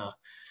and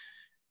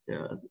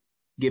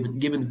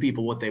giving the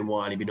people what they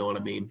want, if you know what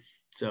I mean.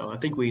 So I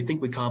think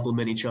we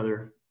complement each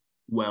other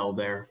well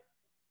there.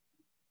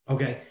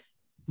 Okay.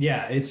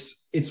 Yeah,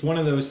 it's one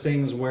of those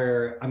things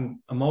where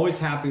I'm always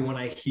happy when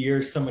I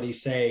hear somebody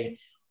say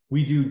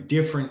we do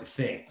different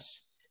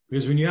things,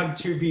 because when you have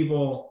two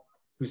people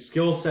whose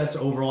skill sets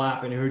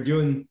overlap and who are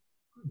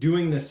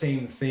doing the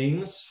same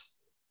things,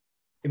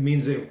 it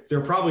means that there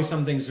are probably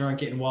some things that aren't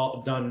getting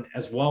done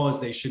as well as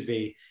they should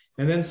be.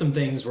 And then some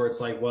things where it's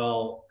like,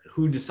 well,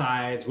 who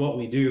decides what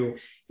we do?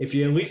 If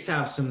you at least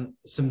have some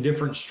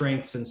different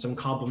strengths and some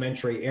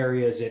complementary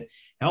areas, it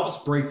helps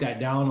break that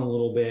down a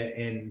little bit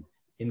and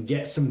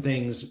get some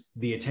things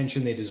the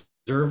attention they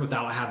deserve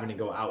without having to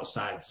go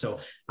outside. So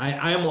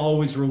I am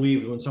always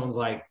relieved when someone's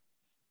like,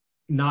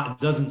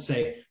 doesn't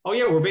say, oh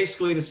yeah, we're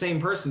basically the same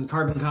person,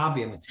 carbon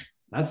copy. And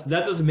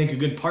that doesn't make a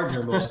good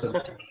partner most of the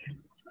time.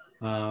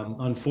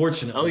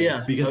 Unfortunately. Oh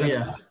yeah. Because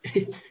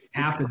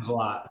happens a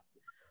lot.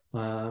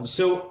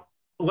 So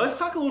let's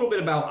talk a little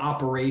bit about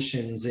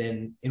operations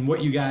and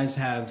what you guys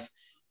have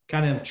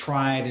kind of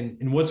tried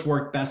and what's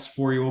worked best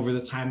for you over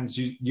the times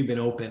you've been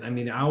open. I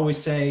mean, I always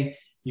say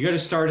you got to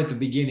start at the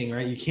beginning,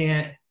 right? You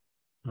can't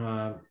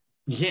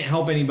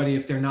help anybody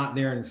if they're not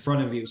there in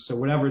front of you. So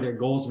whatever their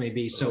goals may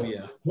be. So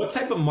what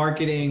type of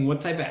marketing,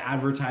 what type of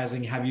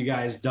advertising have you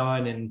guys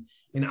done?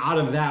 And out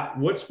of that,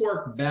 what's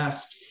worked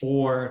best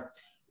for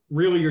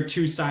really your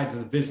two sides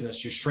of the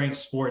business, your strength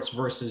sports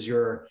versus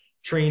your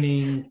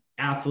training,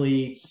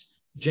 athletes,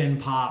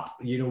 Gen Pop?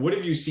 What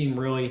have you seen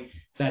really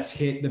that's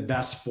hit the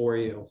best for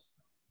you?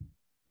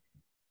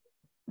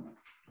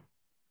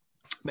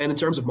 Man, in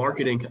terms of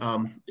marketing,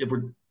 if we're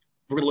going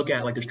to look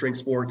at like the strength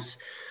sports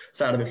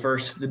side of it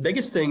first, the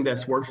biggest thing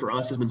that's worked for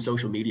us has been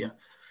social media.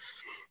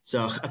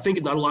 So I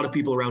think not a lot of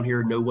people around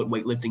here know what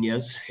weightlifting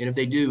is. And if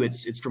they do,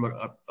 it's from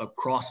a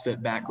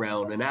CrossFit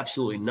background, and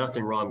absolutely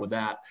nothing wrong with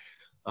that.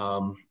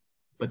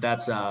 But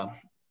that's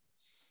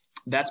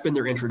been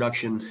their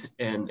introduction,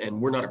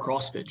 and we're not a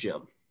CrossFit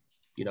gym.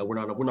 We're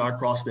not a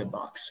CrossFit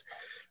box.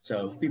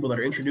 So people that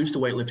are introduced to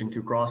weightlifting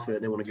through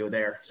CrossFit, they want to go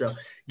there. So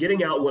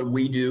getting out what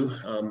we do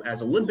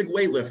as Olympic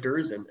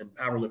weightlifters and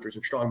powerlifters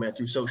and strongmen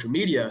through social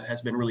media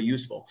has been really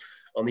useful.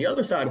 On the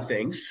other side of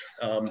things,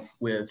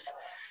 with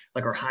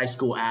like our high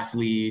school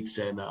athletes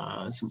and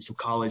some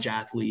college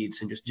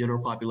athletes and just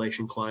general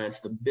population clients,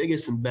 the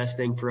biggest and best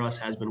thing for us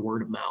has been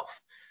word of mouth.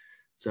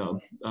 So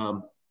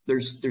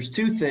there's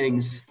two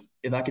things,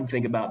 if I can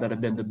think about, that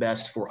have been the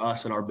best for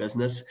us in our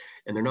business,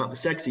 and they're not the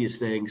sexiest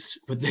things,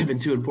 but they've been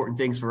two important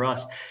things for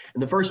us.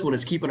 And the first one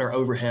is keeping our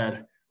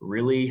overhead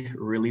really,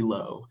 really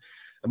low.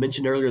 I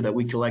mentioned earlier that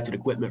we collected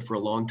equipment for a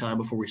long time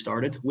before we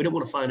started. We didn't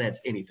want to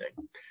finance anything.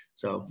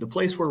 So the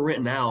place we're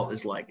renting out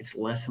is it's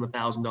less than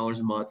 $1,000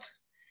 a month.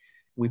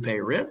 We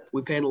pay rent,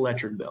 we pay an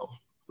electric bill.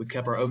 We've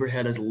kept our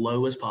overhead as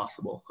low as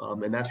possible.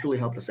 And that's really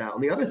helped us out.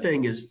 And the other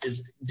thing is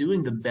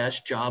doing the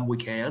best job we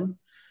can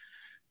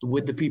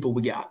with the people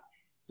we got.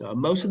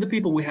 Most of the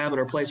people we have in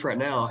our place right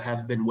now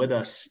have been with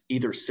us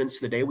either since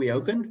the day we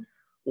opened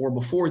or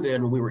before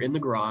then when we were in the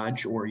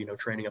garage or,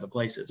 training other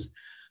places.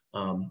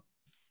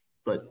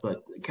 But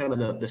kind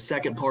of the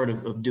second part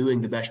of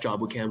doing the best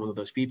job we can with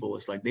those people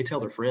is like they tell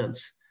their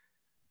friends.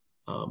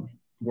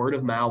 Word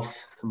of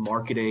mouth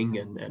marketing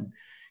and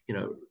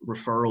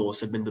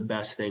referrals have been the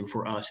best thing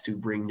for us to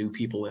bring new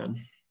people in,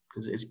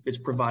 because it's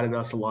provided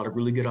us a lot of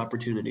really good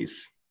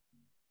opportunities.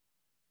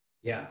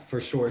 Yeah, for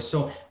sure.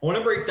 So I want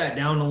to break that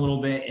down a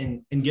little bit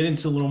and get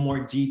into a little more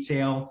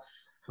detail.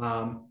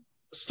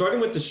 Starting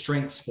with the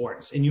strength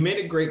sports, and you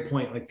made a great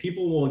point. Like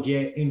people will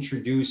get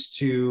introduced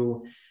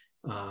to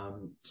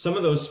some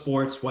of those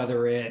sports,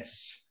 whether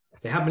it's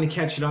they happen to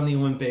catch it on the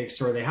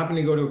Olympics or they happen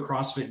to go to a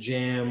CrossFit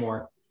gym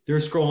or they're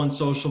scrolling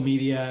social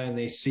media and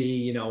they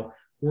see,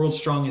 world's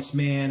strongest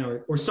man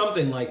or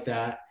something like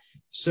that.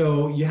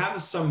 So you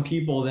have some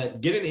people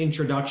that get an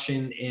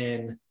introduction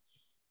in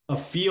a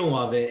feel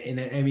of it. And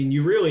I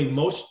mean,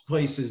 most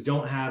places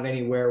don't have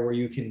anywhere where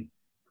you can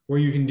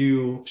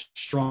do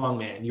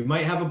strongman. You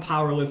might have a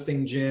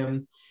powerlifting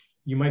gym.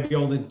 You might be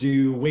able to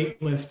do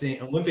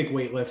weightlifting, Olympic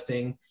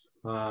weightlifting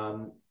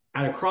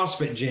at a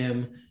CrossFit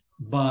gym,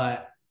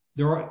 but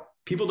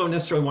people don't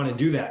necessarily want to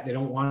do that. They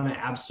don't want to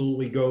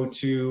absolutely go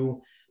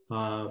to,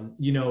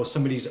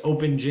 somebody's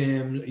open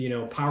gym,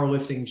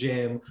 powerlifting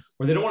gym,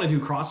 or they don't want to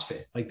do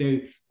CrossFit. Like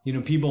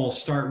people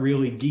start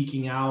really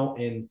geeking out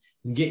and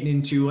getting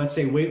into, let's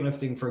say,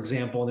 weightlifting, for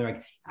example, and they're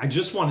like, I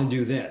just want to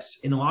do this.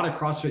 And a lot of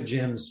CrossFit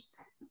gyms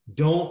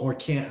don't or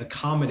can't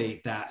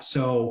accommodate that.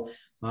 So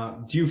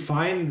do you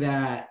find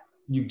that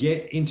you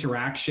get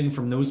interaction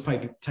from those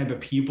type of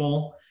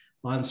people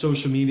on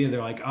social media?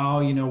 They're like, oh,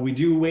 we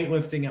do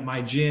weightlifting at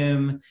my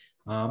gym.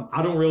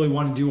 I don't really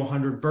want to do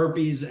 100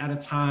 burpees at a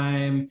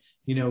time.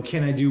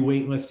 Can I do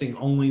weightlifting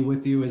only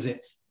with you? Is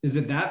it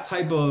that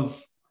type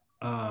of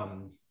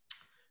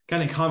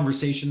kind of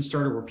conversation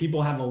starter where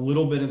people have a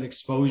little bit of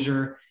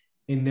exposure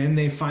and then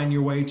they find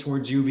your way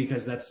towards you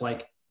because that's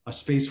like a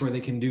space where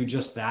they can do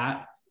just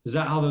that? Is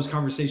that how those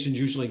conversations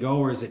usually go,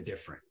 or is it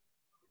different?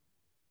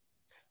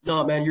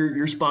 No, man,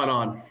 you're spot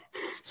on.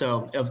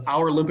 So of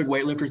our Olympic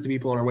weightlifters, the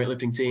people on our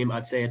weightlifting team,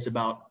 I'd say it's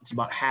about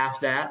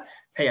half that.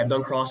 Hey, I've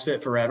done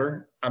CrossFit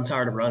forever. I'm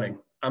tired of running.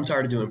 I'm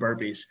tired of doing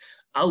burpees.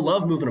 I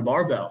love moving a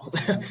barbell.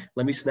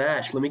 Let me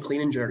snatch. Let me clean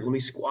and jerk. Let me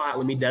squat.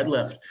 Let me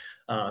deadlift.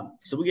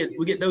 So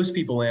we get those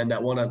people in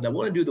that want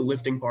to do the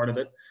lifting part of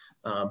it,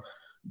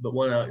 but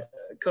want to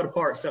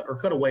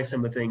cut away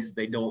some of the things that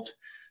they don't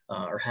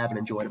or haven't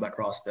enjoyed about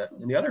CrossFit.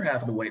 And the other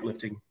half of the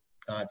weightlifting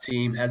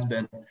team has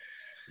been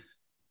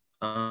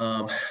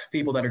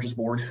people that are just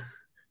bored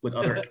with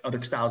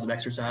other styles of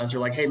exercise. They're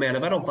like, hey man,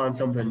 if I don't find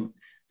something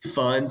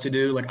fun to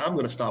do, like I'm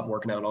going to stop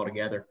working out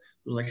altogether.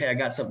 They're like, hey, I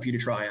got something for you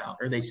to try out.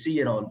 Or they see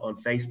it on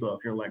Facebook.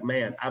 You're like,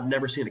 man, I've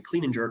never seen a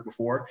clean and jerk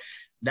before.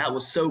 That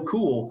was so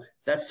cool.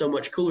 That's so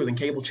much cooler than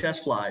cable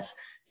chest flies.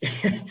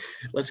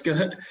 Let's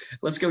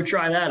go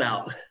try that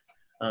out.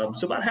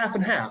 So about half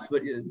and half,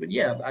 but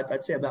yeah,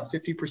 I'd say about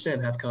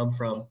 50% have come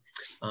from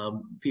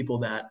people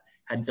that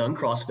had done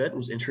CrossFit and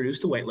was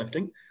introduced to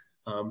weightlifting,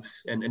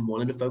 and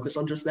wanted to focus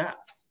on just that.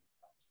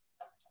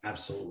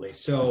 Absolutely.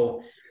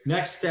 So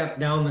next step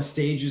down the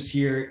stages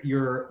here,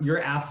 your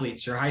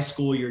athletes, your high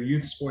school, your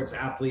youth sports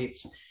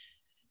athletes.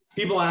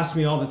 People ask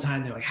me all the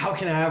time, they're like, how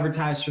can I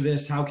advertise for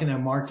this? How can I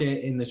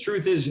market? And the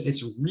truth is,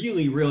 it's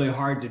really, really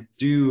hard to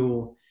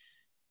do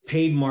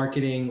paid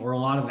marketing or a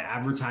lot of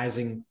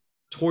advertising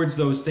towards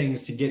those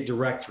things to get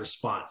direct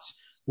response.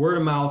 Word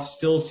of mouth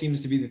still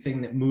seems to be the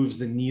thing that moves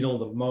the needle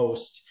the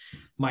most.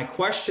 My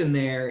question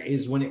there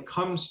is, when it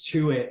comes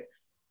to it,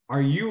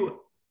 are you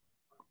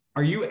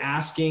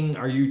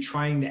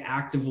trying to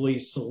actively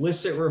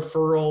solicit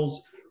referrals,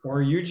 or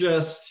are you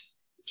just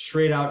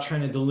straight out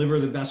trying to deliver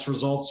the best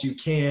results you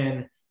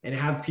can and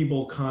have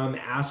people come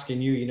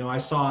asking you, I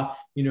saw,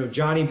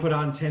 Johnny put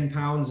on 10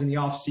 pounds in the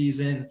off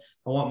season.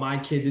 I want my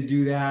kid to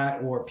do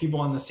that, or people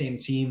on the same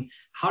team.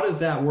 How does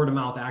that word of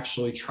mouth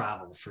actually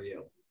travel for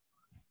you?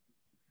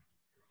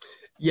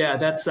 Yeah,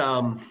 that's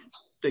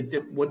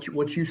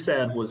what you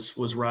said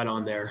was right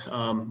on there.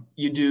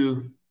 You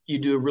do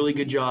a really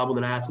good job with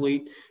an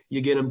athlete.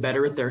 You get them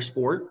better at their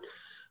sport,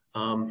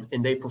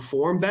 and they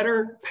perform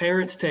better.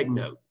 Parents take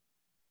note.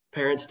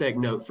 Parents take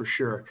note for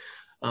sure.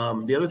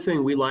 The other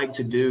thing we like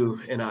to do,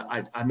 and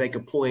I make a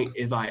point,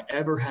 if I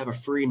ever have a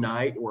free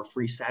night or a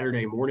free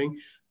Saturday morning,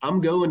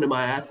 I'm going to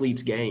my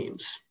athletes'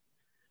 games.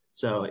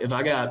 So if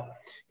I got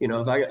a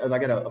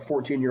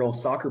 14-year-old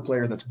soccer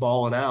player that's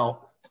balling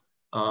out,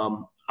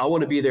 I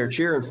want to be there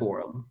cheering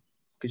for them.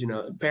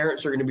 Because,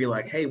 parents are going to be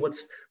like, hey,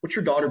 what's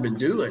your daughter been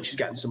doing? She's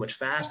gotten so much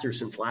faster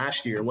since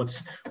last year.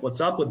 What's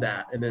up with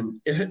that? And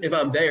then if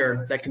I'm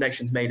there, that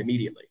connection's made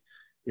immediately.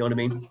 You know what I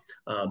mean?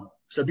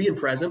 So being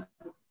present,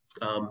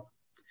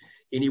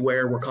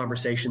 anywhere where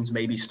conversations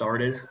may be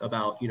started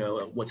about,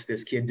 what's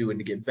this kid doing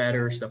to get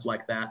better, stuff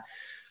like that.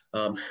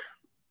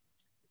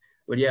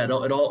 But yeah, it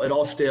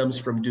all stems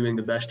from doing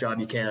the best job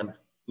you can,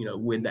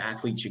 with the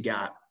athletes you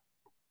got.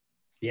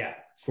 Yeah,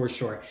 for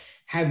sure.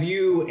 Have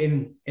you,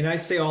 and I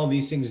say all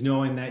these things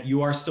knowing that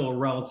you are still a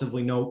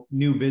relatively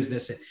new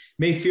business. It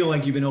may feel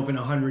like you've been open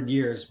 100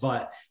 years,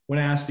 but when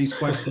I ask these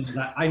questions,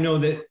 I know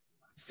that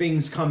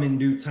things come in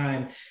due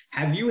time.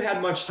 Have you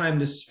had much time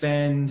to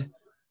spend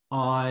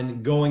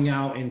on going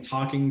out and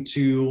talking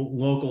to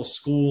local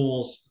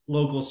schools,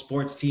 local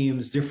sports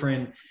teams,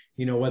 different,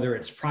 whether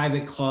it's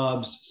private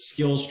clubs,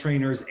 skills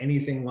trainers,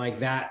 anything like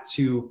that,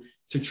 to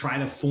try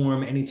to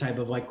form any type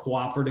of like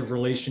cooperative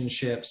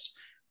relationships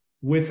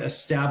with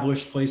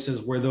established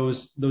places where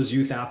those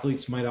youth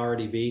athletes might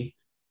already be?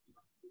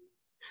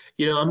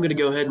 I'm going to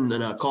go ahead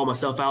and call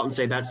myself out and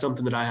say that's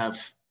something that I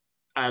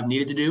have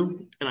needed to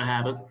do, and I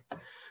haven't.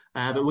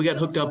 We got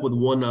hooked up with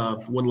one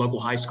local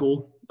high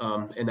school,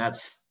 and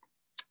that's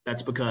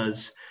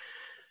because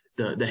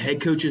the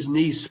head coach's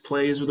niece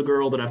plays with a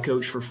girl that I've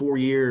coached for 4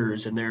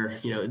 years, and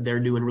they're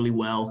doing really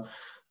well.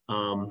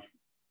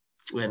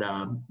 And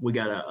we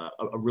got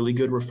a really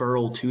good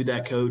referral to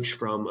that coach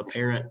from a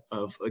parent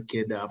of a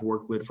kid that I've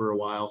worked with for a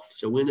while.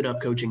 So we ended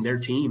up coaching their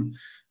team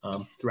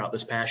throughout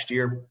this past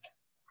year.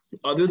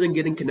 Other than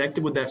getting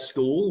connected with that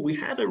school, we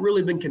haven't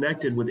really been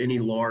connected with any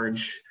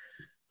large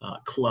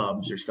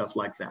clubs or stuff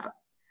like that.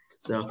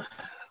 So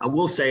I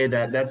will say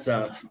that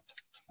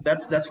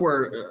that's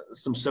where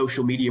some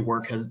social media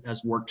work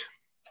has worked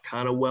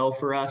kind of well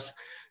for us,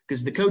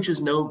 because the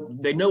coaches know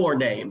our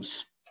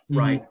names.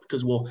 Right,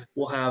 because we'll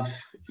have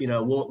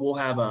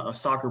a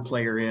soccer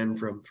player in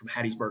from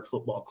Hattiesburg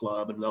Football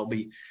Club, and they'll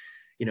be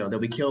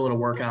killing a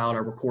workout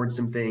or record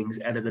some things,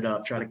 edit it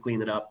up, try to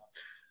clean it up,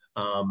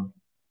 and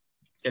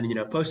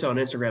post it on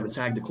Instagram and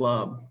tag the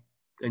club,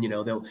 and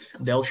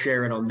they'll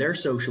share it on their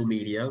social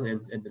media,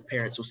 and the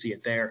parents will see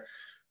it there.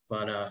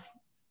 But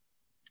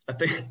I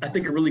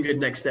think a really good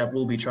next step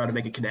will be trying to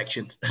make a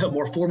connection, a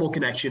more formal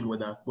connection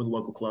with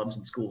local clubs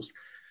and schools.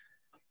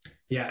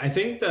 Yeah, I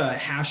think the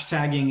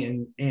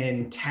hashtagging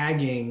and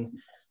tagging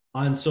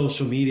on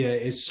social media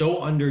is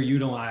so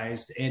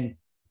underutilized. And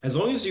as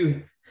long as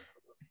you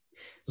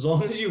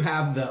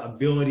have the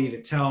ability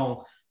to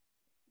tell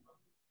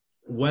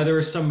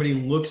whether somebody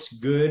looks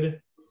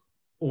good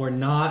or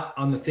not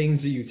on the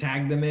things that you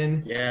tag them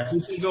in, yes,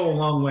 you can go a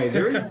long way.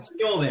 There is a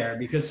skill there,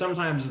 because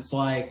sometimes it's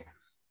like,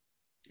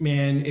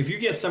 man, if you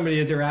get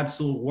somebody at their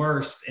absolute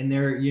worst and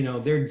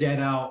they're dead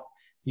out,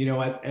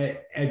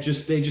 they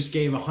just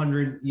gave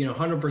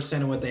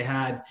 100% of what they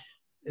had,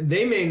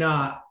 they may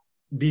not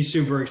be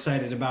super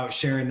excited about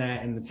sharing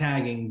that in the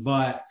tagging,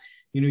 but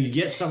you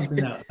get something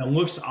that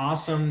looks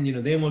awesome,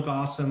 they look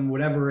awesome,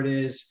 whatever it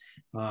is,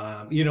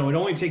 it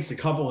only takes a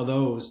couple of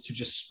those to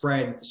just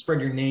spread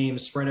your name,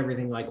 spread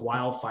everything like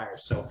wildfire.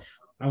 So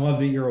I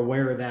love that you're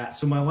aware of that.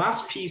 So my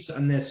last piece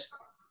on this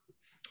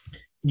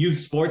youth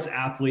sports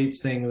athletes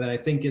thing that I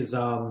think is,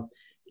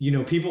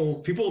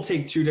 people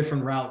take two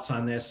different routes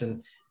on this,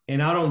 and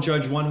I don't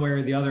judge one way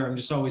or the other. I'm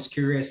just always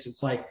curious.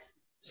 It's like,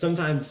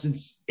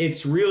 sometimes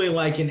it's really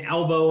like an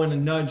elbow and a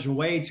nudge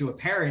away to a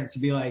parent to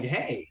be like,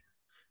 hey,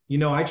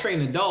 I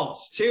train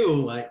adults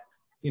too. Like,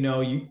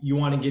 you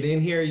want to get in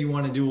here, you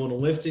want to do a little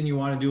lifting, you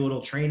want to do a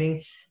little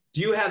training.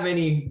 Do you have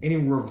any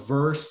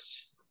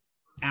reverse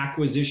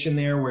acquisition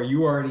there where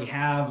you already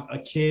have a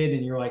kid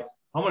and you're like,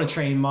 I'm going to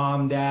train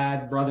mom,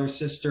 dad, brother,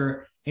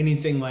 sister,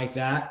 anything like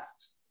that?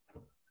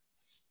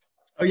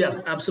 Oh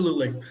yeah,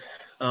 absolutely.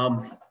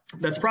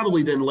 That's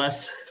probably been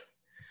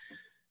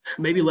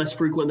maybe less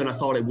frequent than I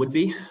thought it would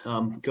be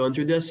going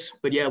through this.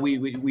 But yeah,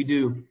 we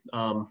do.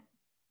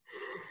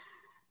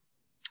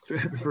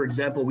 For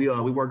example, we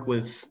worked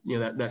with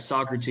that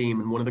soccer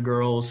team, and one of the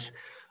girls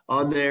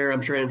on there,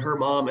 I'm training her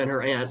mom and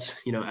her aunt,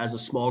 as a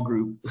small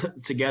group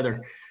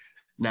together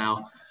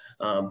now.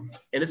 And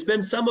it's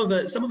been some of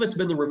it's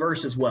been the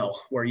reverse as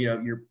well, where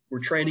we're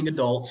training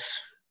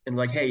adults and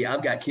like, hey,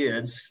 I've got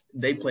kids,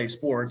 they play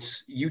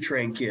sports, you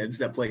train kids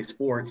that play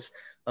sports.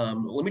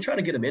 Let me try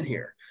to get them in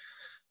here.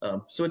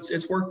 So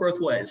it's worked both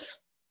ways.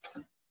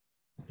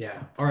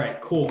 Yeah. All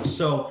right, cool.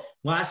 So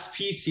last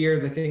piece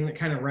here, the thing that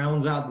kind of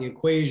rounds out the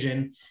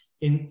equation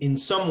in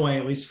some way,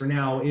 at least for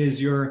now,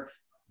 is you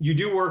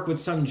do work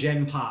with some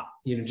Gen Pop,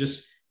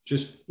 just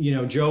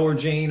Joe or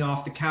Jane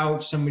off the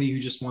couch, somebody who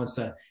just wants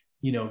to,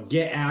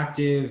 get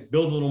active,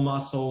 build a little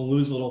muscle,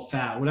 lose a little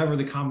fat, whatever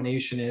the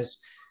combination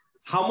is.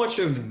 How much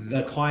of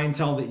the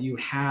clientele that you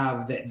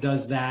have that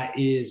does that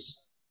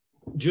is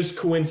just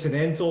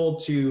coincidental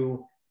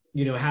to,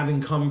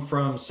 having come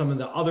from some of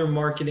the other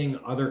marketing,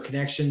 other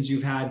connections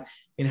you've had,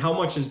 and how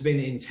much has been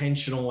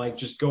intentional, like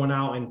just going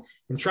out and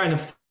trying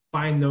to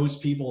find those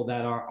people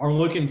that are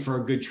looking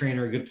for a good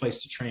trainer, a good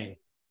place to train?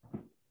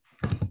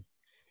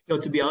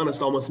 To be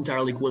honest, almost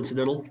entirely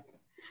coincidental.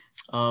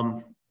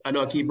 I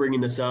know I keep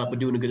bringing this up, but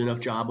doing a good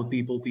enough job with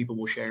people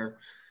will share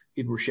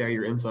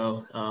your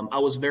info. I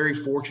was very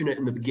fortunate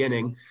in the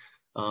beginning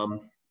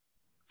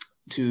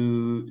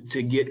to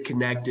get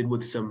connected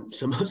with some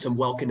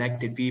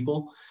well-connected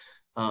people.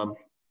 And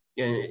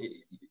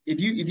if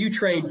you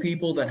train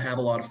people that have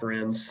a lot of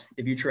friends,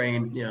 if you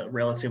train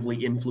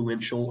relatively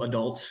influential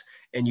adults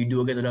and you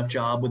do a good enough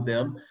job with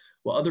them,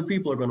 well, other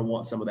people are going to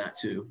want some of that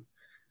too.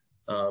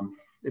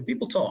 And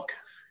people talk,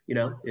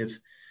 if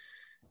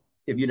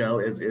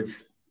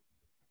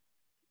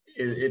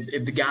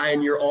the guy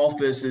in your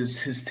office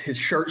his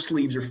shirt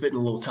sleeves are fitting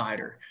a little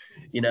tighter,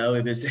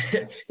 if his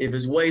if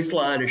his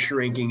waistline is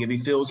shrinking, if he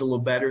feels a little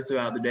better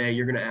throughout the day,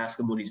 you're going to ask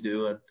him what he's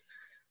doing.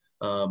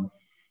 And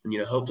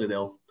hopefully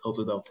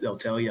they'll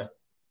tell you.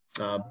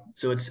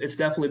 So it's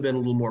definitely been a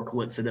little more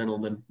coincidental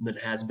than it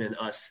has been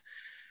us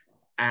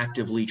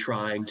actively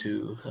trying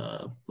to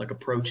like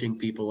approaching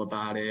people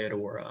about it,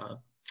 or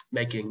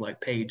making like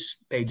page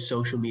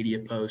social media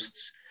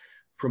posts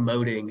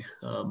promoting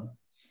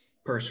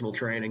personal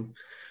training.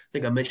 I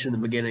think I mentioned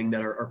in the beginning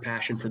that our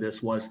passion for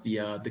this was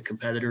the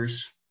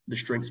competitors, the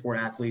strength sport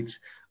athletes.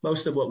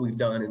 Most of what we've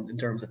done in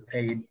terms of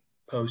paid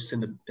posts in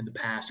the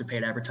past, or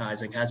paid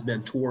advertising, has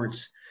been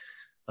towards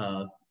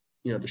the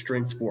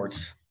strength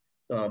sports,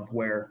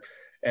 where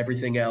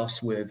everything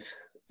else with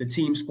the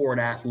team sport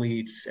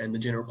athletes and the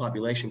general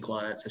population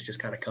clients has just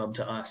kind of come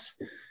to us.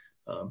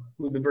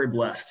 We've been very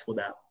blessed with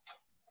that.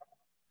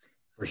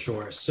 For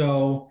sure.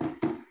 So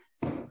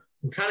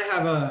we kind of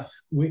have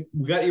we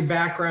got your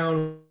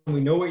background.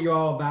 We know what you're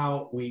all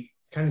about. We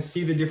kind of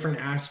see the different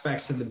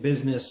aspects of the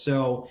business.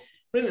 So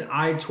put an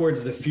eye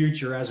towards the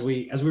future as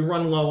we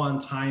run low on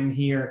time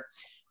here.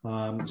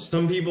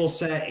 Some people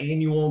set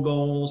annual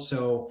goals.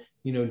 So,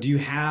 do you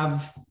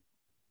have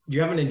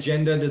an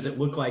agenda? Does it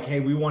look like, hey,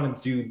 we want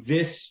to do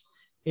this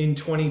in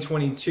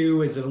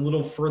 2022? Is it a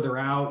little further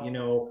out,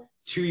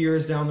 2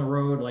 years down the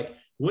road? Like,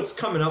 what's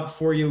coming up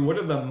for you? What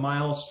are the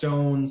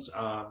milestones?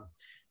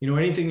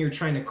 Anything you're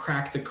trying to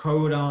crack the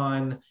code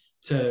on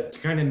to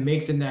kind of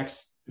make the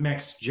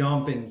next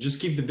jump and just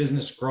keep the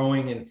business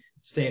growing and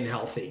staying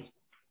healthy?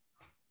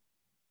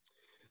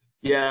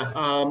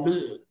 Yeah.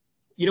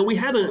 We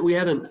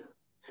haven't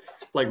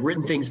like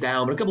written things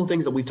down, but a couple of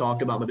things that we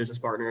talked about, my business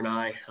partner and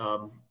I,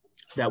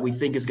 that we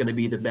think is going to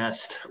be the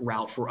best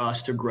route for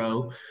us to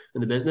grow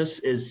in the business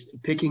is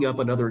picking up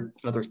another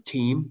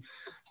team.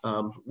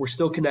 We're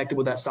still connected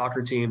with that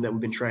soccer team that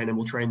we've been training.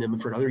 We'll train them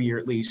for another year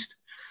at least.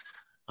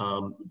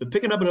 But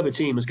picking up another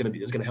team is going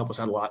to help us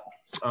out a lot.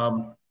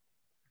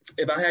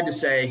 If I had to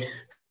say,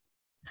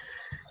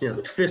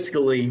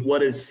 fiscally,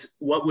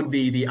 what would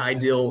be the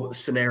ideal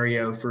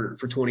scenario for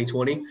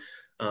 2020?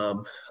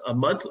 A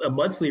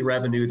monthly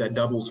revenue that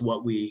doubles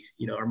what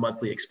our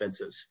monthly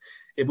expenses.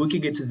 If we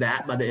could get to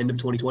that by the end of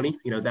 2020,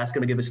 that's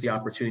going to give us the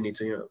opportunity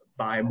to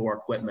buy more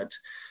equipment,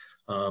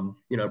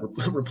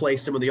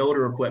 replace some of the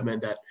older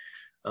equipment that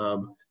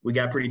we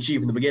got pretty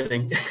cheap in the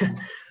beginning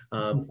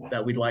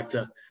that we'd like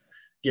to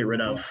get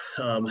rid of,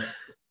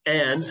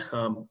 and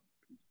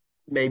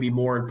maybe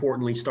more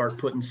importantly, start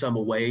putting some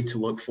away to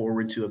look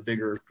forward to a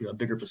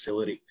bigger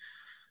facility.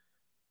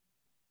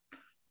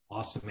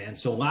 Awesome, man.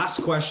 So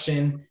last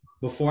question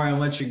before I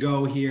let you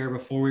go here,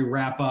 before we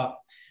wrap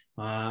up.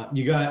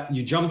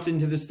 You jumped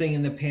into this thing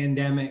in the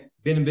pandemic,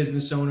 been a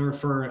business owner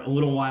for a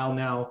little while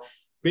now,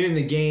 been in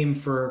the game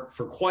for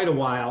quite a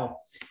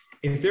while.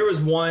 If there was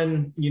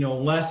one,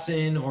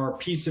 lesson or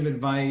piece of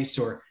advice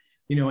or,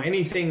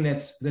 anything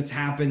that's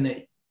happened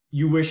that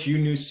you wish you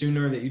knew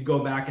sooner, that you'd go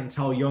back and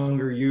tell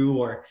younger you,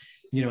 or,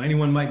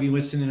 anyone might be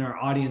listening in our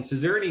audience,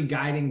 is there any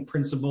guiding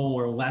principle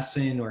or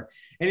lesson or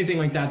anything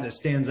like that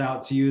stands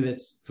out to you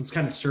that's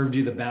kind of served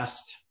you the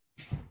best?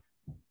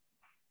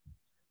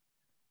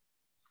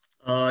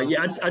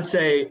 Yeah, I'd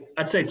say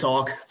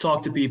talk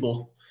to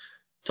people,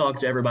 talk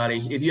to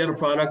everybody. If you have a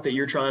product that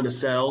you're trying to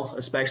sell,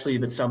 especially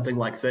if it's something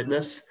like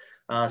fitness,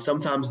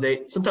 sometimes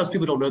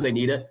people don't know they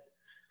need it.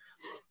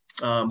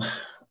 And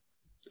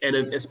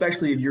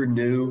especially if you're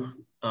new,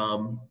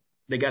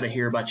 they got to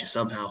hear about you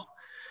somehow.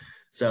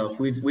 So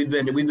we've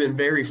been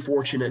very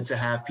fortunate to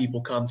have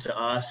people come to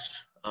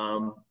us,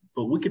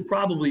 but we could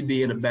probably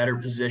be in a better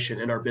position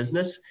in our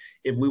business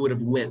if we would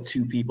have went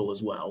to people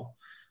as well.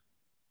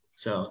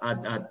 So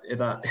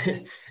if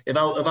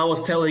I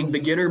was telling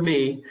beginner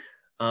me,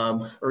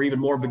 or even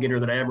more beginner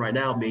than I am right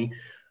now me,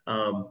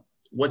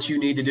 what you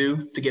need to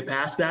do to get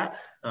past that,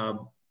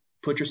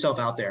 put yourself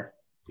out there.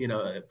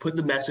 Put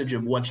the message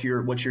of what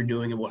you're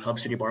doing and what Hub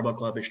City Barbell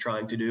Club is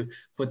trying to do.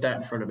 Put that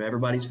in front of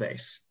everybody's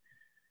face.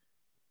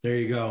 There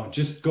you go.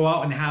 Just go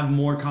out and have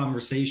more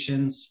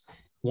conversations,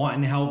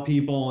 wanting to help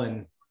people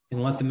and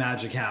let the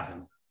magic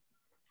happen.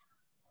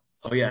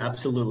 Oh yeah,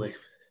 absolutely.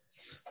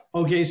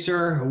 Okay,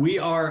 sir, we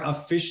are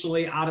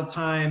officially out of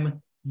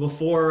time.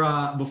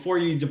 Before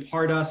you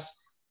depart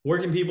us, where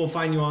can people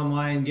find you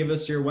online? Give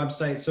us your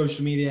website,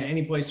 social media,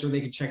 any place where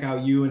they can check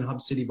out you and Hub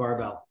City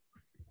Barbell.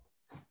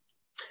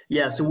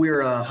 Yeah, so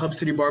we're Hub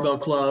City Barbell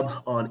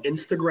Club on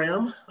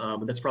Instagram.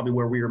 That's probably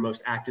where we are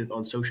most active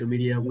on social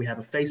media. We have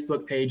a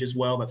Facebook page as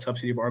well. That's Hub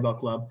City Barbell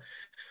Club.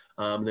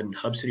 Then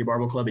Hub City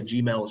Barbell Club at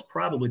Gmail is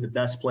probably the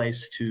best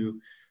place to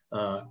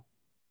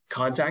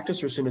contact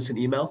us or send us an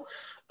email.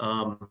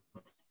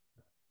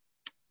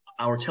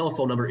 Our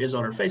telephone number is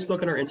on our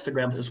Facebook and our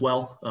Instagram as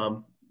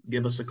well.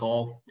 Give us a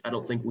call. I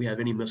don't think we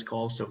have any missed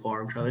calls so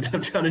far. I'm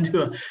trying to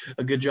do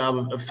a good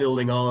job of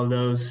fielding all of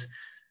those.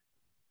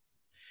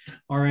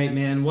 All right,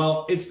 man.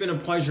 Well, it's been a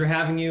pleasure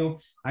having you.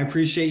 I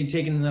appreciate you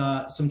taking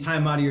some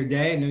time out of your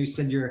day. I know you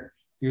said you're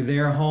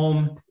there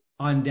home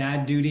on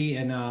dad duty,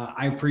 and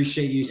I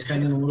appreciate you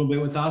spending a little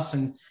bit with us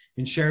and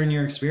sharing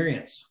your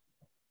experience.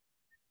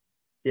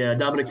 Yeah,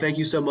 Dominic, thank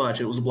you so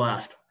much. It was a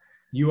blast.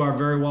 You are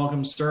very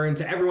welcome, sir. And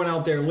to everyone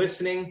out there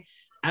listening,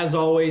 as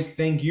always,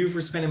 thank you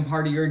for spending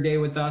part of your day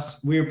with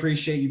us. We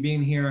appreciate you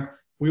being here.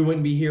 We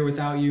wouldn't be here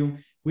without you.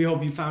 We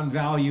hope you found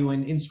value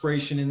and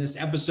inspiration in this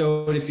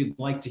episode. If you'd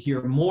like to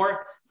hear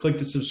more, click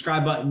the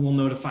subscribe button. We'll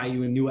notify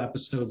you when new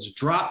episodes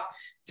drop.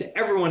 To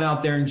everyone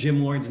out there in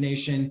Gym Lords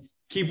Nation,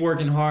 keep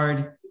working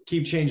hard,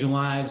 keep changing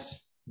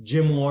lives.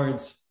 Gym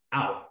Lords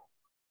out.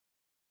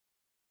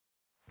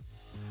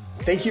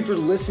 Thank you for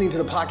listening to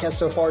the podcast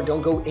so far.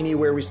 Don't go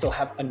anywhere. We still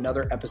have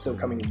another episode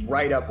coming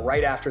right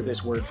after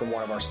this word from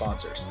one of our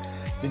sponsors.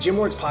 The Gym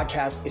Lords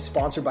podcast is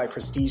sponsored by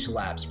Prestige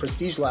Labs.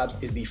 Prestige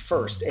Labs is the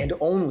first and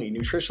only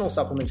nutritional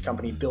supplements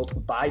company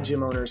built by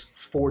gym owners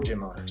for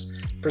gym owners.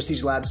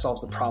 Prestige Labs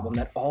solves the problem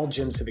that all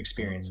gyms have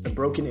experienced: the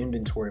broken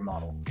inventory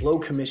model, low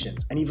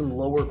commissions, and even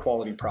lower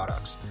quality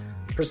products.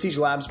 Prestige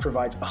Labs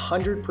provides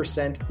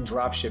 100%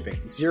 drop shipping,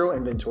 zero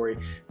inventory,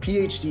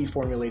 PhD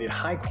formulated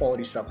high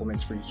quality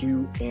supplements for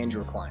you and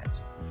your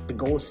clients. The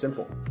goal is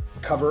simple: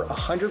 cover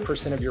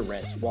 100% of your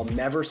rent while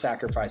never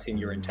sacrificing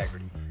your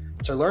integrity.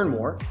 To learn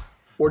more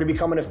or to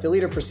become an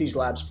affiliate of Prestige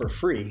Labs for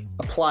free,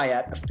 apply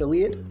at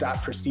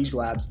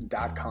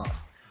affiliate.prestigelabs.com.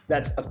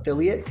 That's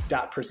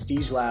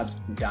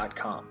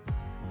affiliate.prestigelabs.com.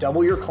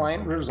 Double your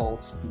client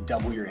results,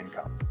 double your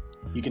income.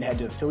 You can head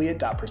to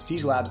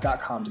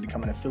affiliate.prestigelabs.com to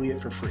become an affiliate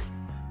for free.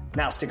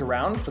 Now stick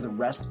around for the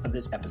rest of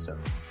this episode.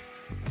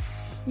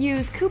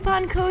 Use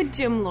coupon code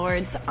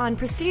GYMLORDS on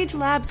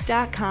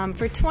prestigelabs.com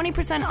for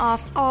 20%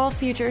 off all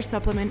future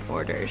supplement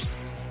orders.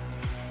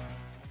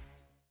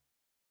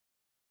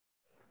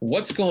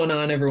 What's going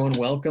on, everyone?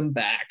 Welcome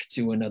back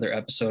to another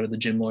episode of the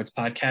Gym Lords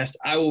podcast.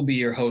 I will be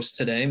your host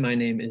today. My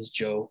name is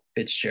Joe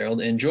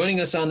Fitzgerald, and joining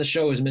us on the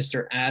show is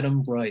Mr.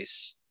 Adam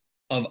Rice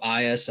of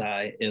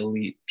ISI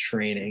Elite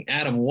Training.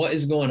 Adam, what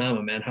is going on,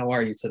 my man? How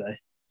are you today?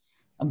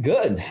 I'm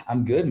good,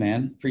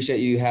 man. Appreciate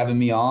you having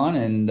me on,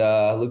 and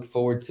look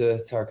forward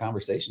to our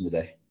conversation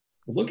today.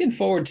 Looking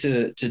forward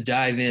to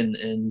dive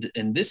in,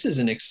 and this is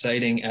an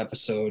exciting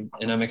episode,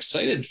 and I'm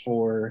excited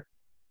for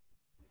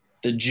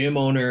the gym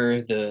owner,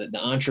 the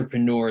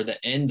entrepreneur,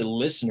 the end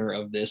listener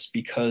of this,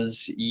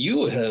 because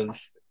you have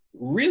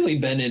really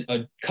been in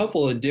a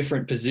couple of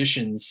different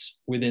positions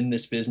within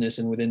this business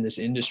and within this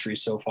industry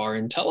so far.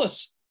 And tell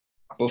us,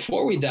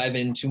 before we dive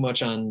in too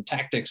much on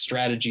tactics,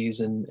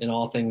 strategies, and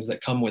all things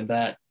that come with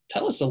that,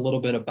 tell us a little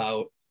bit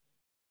about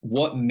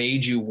what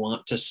made you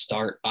want to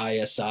start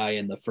ISI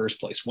in the first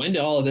place. When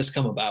did all of this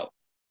come about?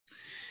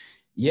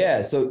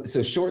 Yeah, so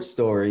short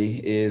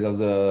story is I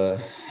was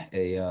a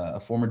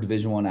former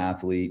Division I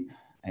athlete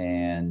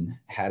and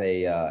had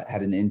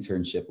an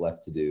internship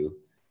left to do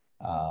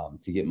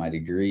to get my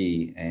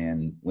degree,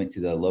 and went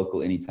to the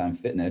local Anytime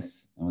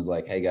Fitness and was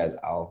like, hey guys,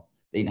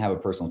 they didn't have a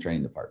personal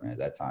training department at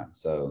that time.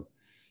 So,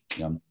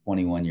 I'm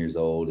 21 years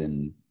old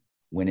and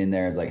went in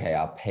there. I was like, hey,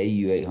 I'll pay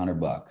you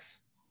 $800,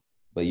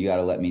 but you got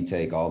to let me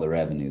take all the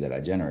revenue that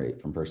I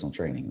generate from personal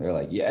training. They're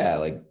like, yeah,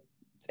 like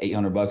it's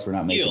 $800. We're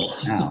not making it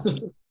now.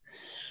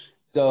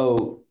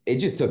 So it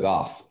just took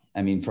off.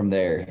 I mean, from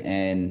there,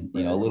 and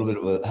a little bit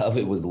of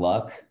it was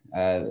luck.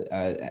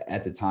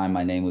 At the time,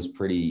 my name was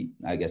pretty,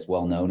 I guess,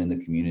 well known in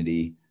the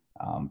community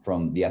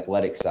from the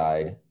athletic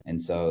side, and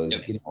so I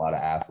was getting a lot of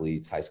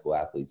athletes, high school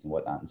athletes, and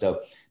whatnot. And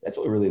so that's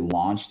what really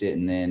launched it.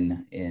 And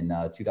then in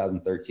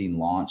 2013,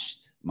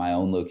 launched my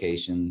own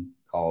location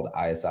called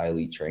ISI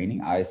Elite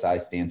Training. ISI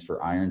stands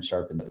for Iron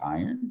Sharpens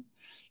Iron,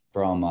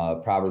 from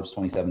Proverbs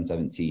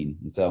 27:17.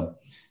 And so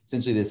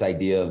essentially this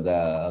idea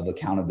of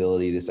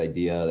accountability, this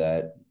idea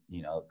that,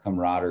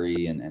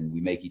 camaraderie, and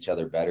we make each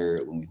other better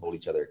when we hold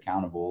each other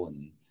accountable,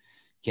 and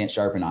can't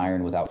sharpen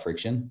iron without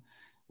friction,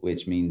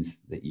 which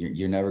means that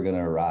you're never going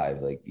to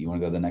arrive. Like, you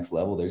want to go to the next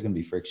level, there's going to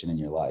be friction in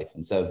your life.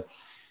 And so,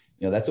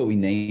 that's what we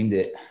named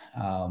it.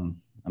 I'm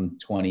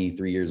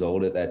 23 years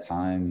old at that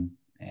time.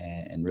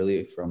 And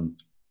really from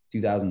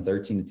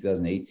 2013 to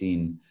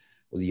 2018,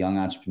 was a young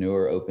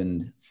entrepreneur,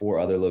 opened 4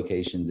 other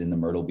locations in the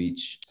Myrtle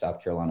Beach,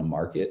 South Carolina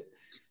market,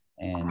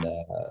 and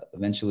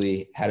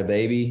eventually had a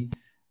baby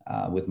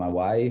with my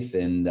wife,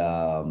 and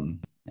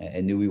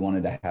knew we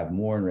wanted to have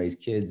more and raise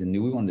kids, and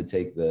knew we wanted to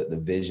take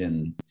the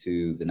vision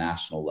to the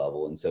national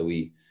level. And so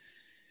we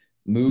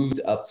moved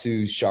up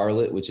to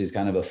Charlotte, which is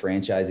kind of a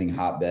franchising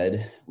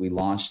hotbed. We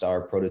launched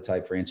our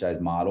prototype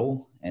franchise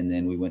model, and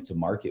then we went to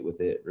market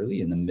with it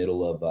really in the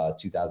middle of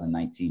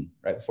 2019,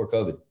 right before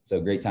COVID. So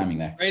great timing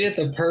there. Right at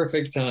the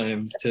perfect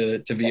time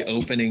to be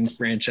opening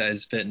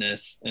franchise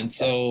fitness. And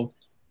so,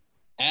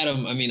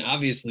 Adam, I mean,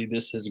 obviously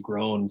this has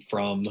grown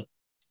from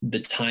the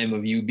time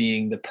of you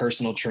being the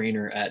personal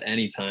trainer at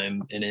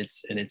Anytime, and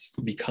it's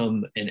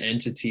become an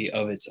entity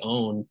of its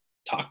own.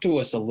 Talk to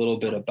us a little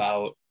bit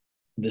about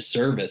the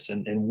service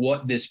and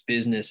what this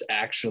business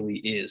actually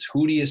is.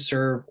 Who do you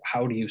serve?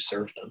 How do you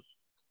serve them?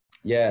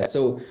 Yeah,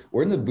 so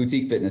we're in the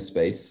boutique fitness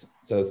space.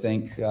 So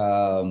think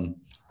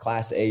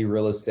Class A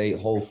real estate,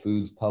 Whole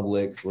Foods,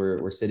 Publix.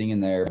 We're sitting in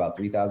there about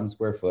 3,000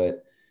 square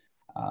foot.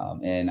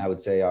 And I would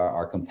say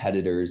our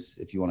competitors,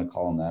 if you want to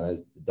call them that,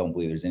 I don't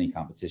believe there's any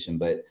competition,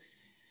 but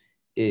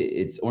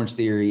it's Orange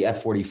Theory,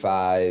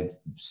 F45,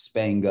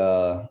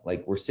 Spanga.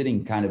 Like we're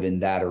sitting kind of in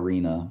that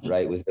arena,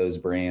 right, with those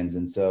brands.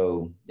 And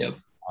so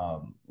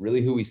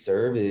really who we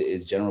serve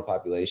is general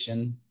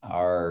population.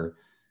 Our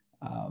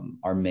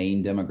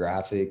main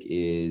demographic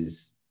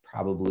is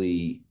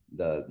probably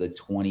the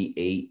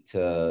 28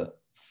 to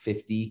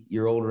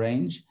 50-year-old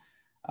range.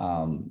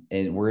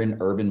 And we're in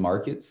urban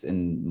markets,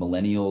 and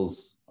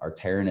millennials are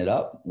tearing it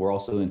up. We're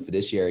also in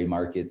fiduciary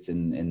markets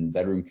and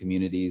bedroom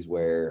communities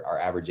where our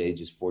average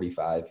age is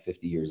 45,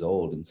 50 years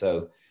old. And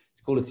so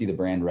it's cool to see the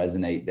brand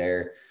resonate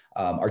there.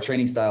 Our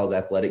training style is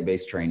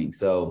athletic-based training.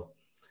 So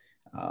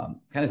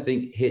kind of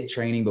think HIIT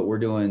training, but we're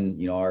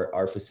doing,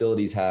 our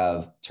facilities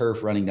have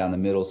turf running down the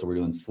middle. So we're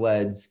doing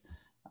sleds.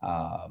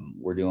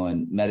 We're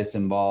doing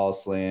medicine ball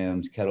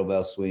slams,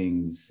 kettlebell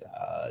swings,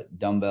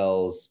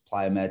 dumbbells,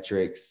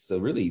 plyometrics. So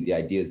really the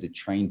idea is to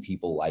train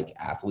people like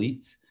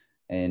athletes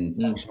and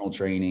functional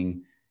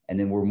training. And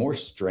then we're more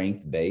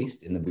strength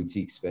based in the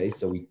boutique space.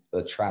 So we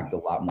attract a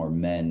lot more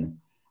men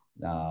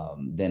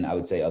than I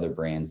would say other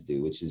brands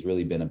do, which has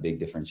really been a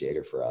big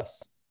differentiator for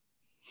us.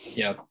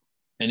 Yeah.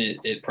 And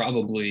it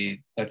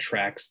probably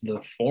attracts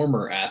the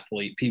former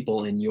athlete,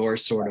 people in your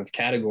sort of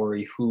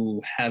category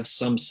who have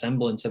some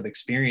semblance of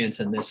experience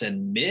in this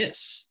and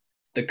miss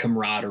the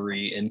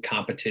camaraderie and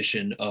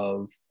competition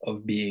of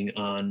being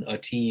on a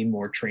team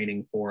or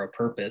training for a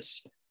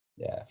purpose.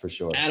 Yeah, for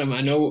sure. Adam,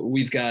 I know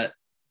we've got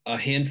a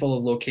handful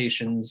of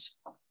locations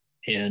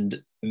and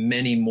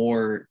many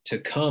more to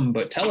come,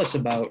 but tell us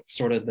about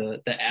sort of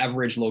the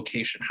average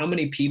location. How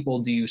many people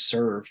do you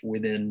serve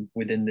within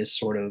this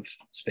sort of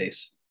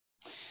space?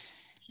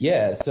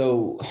 Yeah.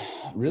 So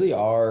really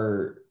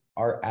our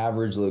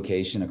average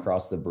location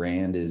across the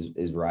brand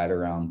is right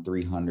around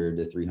 300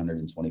 to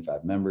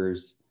 325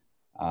 members.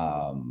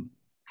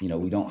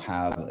 We don't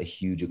have a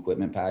huge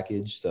equipment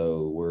package.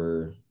 So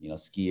we're,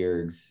 ski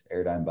ergs,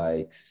 Airdyne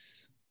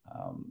bikes.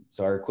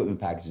 So our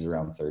equipment package is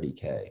around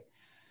 30K.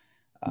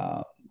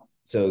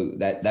 So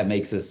that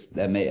makes us,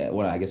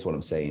 I guess what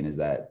I'm saying is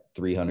that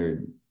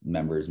 300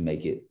 members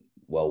make it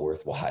well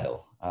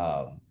worthwhile.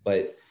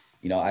 But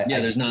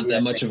there's not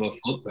that much of a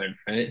footprint,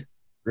 right?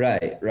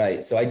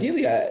 Right. So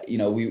ideally,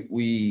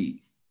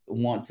 we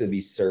want to be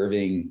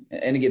serving,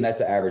 and again, that's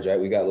the average, right?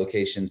 We got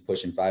locations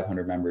pushing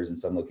 500 members and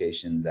some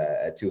locations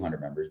at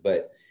 200 members,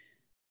 but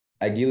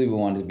ideally we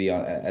want to be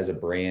on as a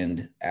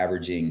brand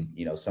averaging,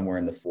 somewhere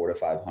in the 400 to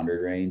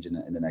 500 range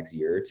in the next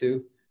year or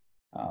two.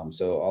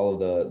 So all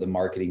of the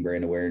marketing,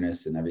 brand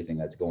awareness, and everything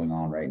that's going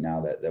on right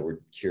now that we're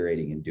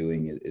curating and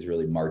doing is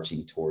really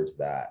marching towards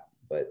that.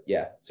 But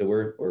yeah, so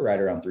we're right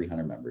around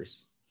 300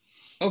 members.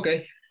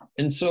 Okay.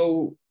 And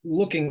so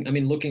looking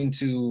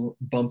to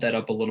bump that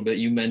up a little bit,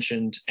 you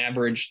mentioned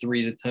average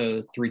 3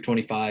 to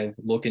 325,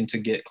 looking to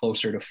get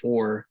closer to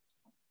 4.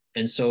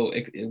 And so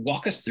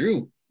walk us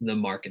through the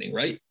marketing,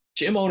 right?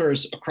 Gym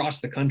owners across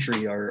the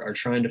country are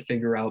trying to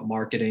figure out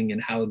marketing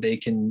and how they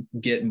can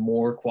get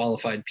more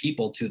qualified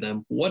people to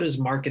them. What is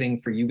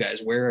marketing for you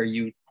guys? Where are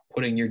you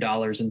putting your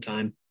dollars and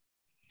time?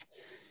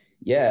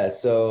 Yeah,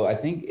 so I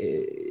think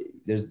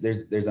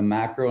there's a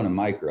macro and a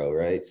micro,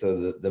 right?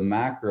 So the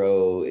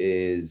macro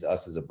is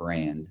us as a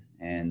brand,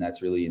 and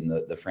that's really in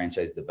the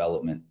franchise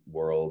development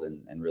world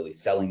and really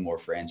selling more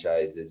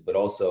franchises, but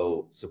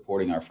also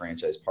supporting our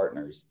franchise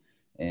partners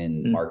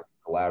in market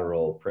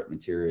collateral, print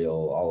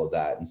material, all of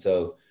that. And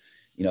so,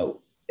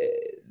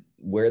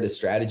 where the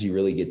strategy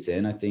really gets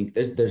in, I think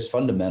there's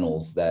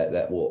fundamentals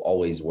that will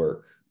always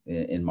work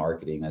in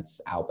marketing.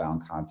 That's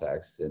outbound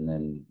contacts, and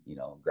then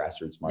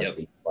grassroots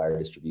marketing, flyer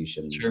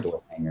distribution,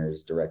 door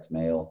hangers, direct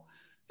mail,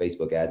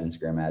 Facebook ads,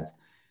 Instagram ads.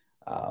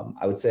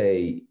 I would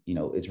say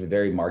it's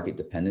very market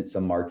dependent.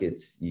 Some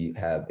markets you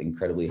have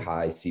incredibly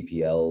high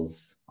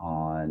CPLs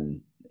on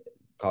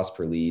cost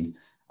per lead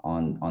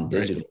on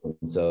digital,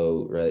 and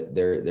so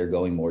they're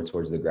going more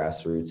towards the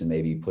grassroots and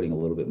maybe putting a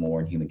little bit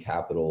more in human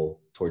capital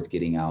towards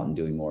getting out and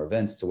doing more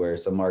events. To where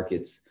some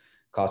markets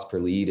cost per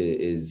lead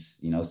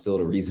is, still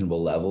at a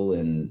reasonable level,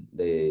 and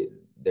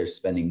they're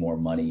spending more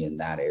money in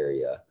that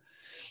area.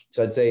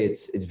 So I'd say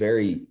it's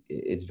very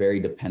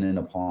dependent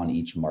upon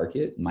each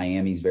market.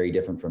 Miami's very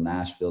different from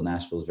Nashville.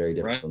 Nashville's very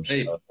different from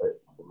Charlotte.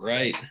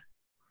 Right.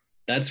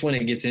 That's when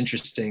it gets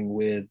interesting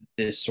with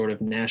this sort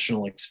of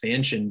national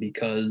expansion,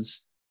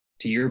 because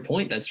to your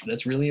point,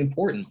 that's really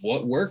important.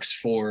 What works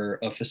for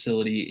a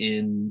facility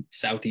in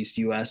Southeast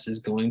US is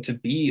going to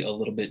be a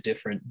little bit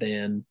different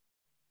than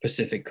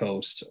Pacific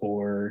Coast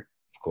or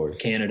of course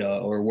Canada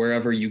or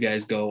wherever you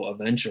guys go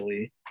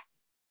eventually.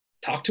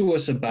 Talk to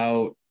us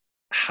about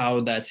how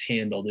that's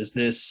handled. Is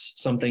this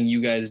something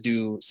you guys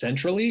do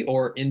centrally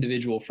or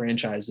individual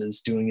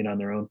franchises doing it on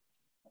their own?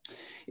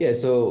 Yeah,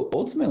 so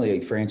ultimately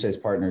franchise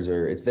partners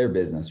it's their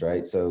business,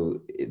 right?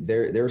 So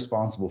they're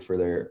responsible for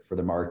their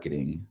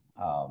marketing.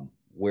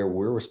 where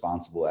we're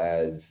responsible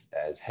as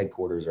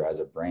headquarters or as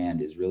a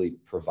brand is really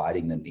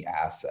providing them the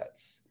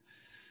assets.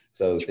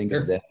 So think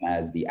of them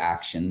as the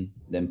action,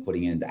 them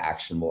putting into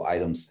actionable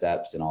item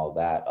steps and all of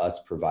that,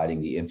 us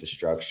providing the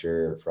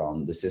infrastructure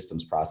from the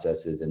systems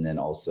processes, and then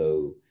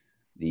also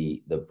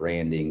the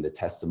branding, the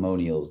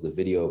testimonials, the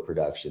video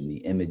production, the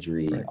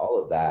imagery,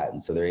 all of that.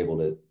 And so they're able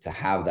to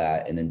have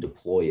that and then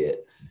deploy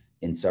it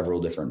in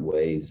several different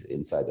ways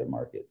inside their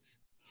markets.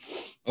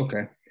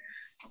 Okay.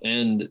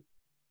 And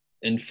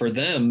for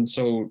them,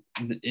 so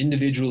the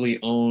individually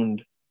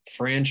owned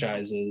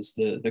franchises,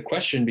 the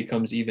question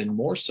becomes even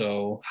more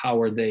so,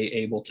 how are they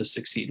able to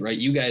succeed, right?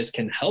 You guys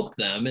can help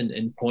them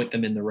and point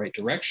them in the right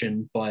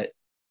direction, but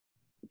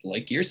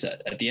like you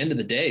said, at the end of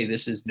the day,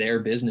 this is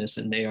their business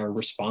and they are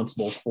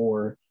responsible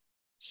for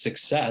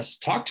success.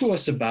 Talk to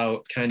us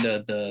about kind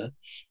of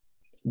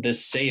the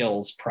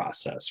sales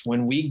process.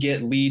 When we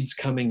get leads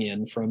coming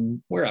in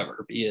from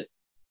wherever, be it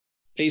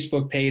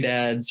Facebook paid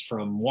ads,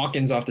 from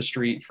walk-ins off the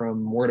street,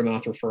 from word of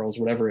mouth referrals,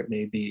 whatever it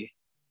may be.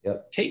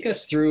 Yep. Take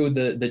us through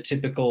the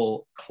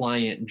typical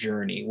client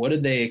journey. What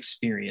did they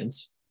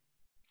experience?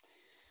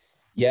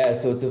 Yeah,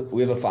 so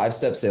we have a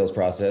 5-step sales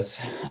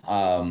process.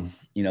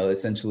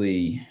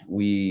 Essentially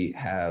we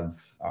have,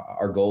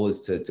 our goal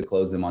is to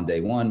close them on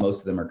day one.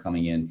 Most of them are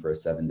coming in for a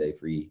 7-day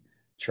free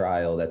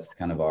trial. That's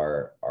kind of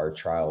our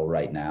trial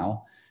right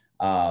now.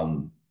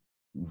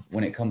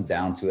 When it comes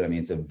down to it, I mean,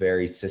 it's a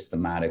very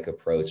systematic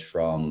approach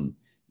from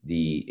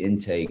the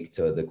intake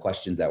to the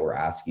questions that we're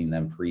asking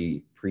them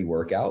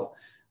pre-workout,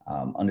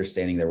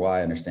 understanding their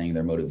why, understanding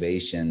their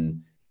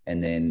motivation,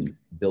 and then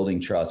building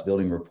trust,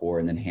 building rapport,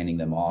 and then handing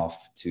them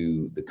off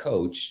to the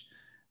coach.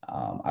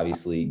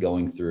 Obviously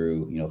going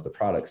through, if the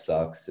product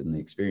sucks and the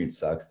experience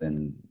sucks,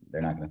 then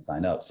they're not going to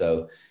sign up.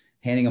 So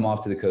handing them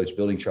off to the coach,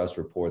 building trust,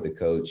 rapport with the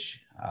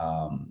coach,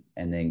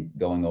 and then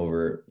going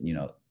over,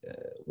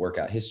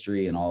 workout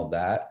history and all of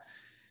that.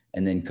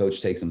 And then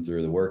coach takes them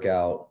through the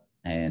workout,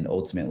 and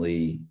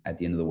ultimately at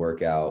the end of the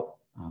workout,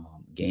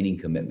 gaining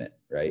commitment,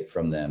 right,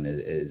 from them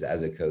is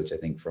as a coach. I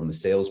think from the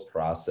sales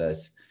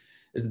process,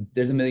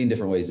 there's a million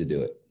different ways to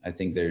do it. I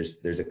think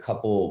there's a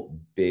couple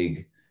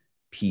big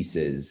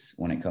pieces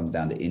when it comes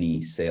down to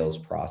any sales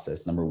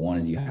process. Number one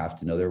is you have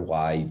to know their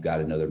why. You've got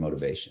to know their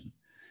motivation.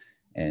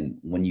 And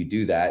when you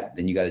do that,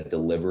 then you got to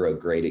deliver a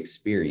great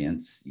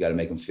experience. You got to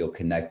make them feel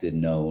connected,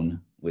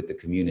 known with the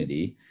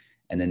community.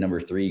 And then number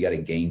three, you got to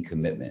gain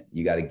commitment.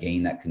 You got to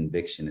gain that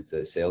conviction.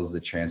 Sales is a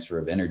transfer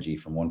of energy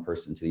from one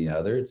person to the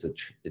other. It's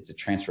a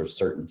transfer of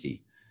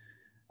certainty.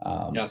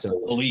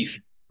 So belief,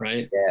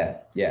 right?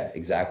 Yeah,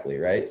 exactly.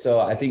 Right. So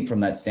I think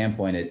from that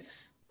standpoint,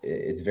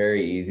 it's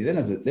very easy. Then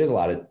there's a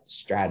lot of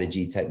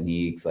strategy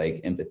techniques like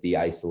empathy,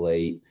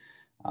 isolate,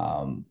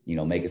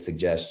 make a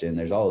suggestion.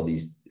 There's all of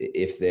these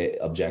if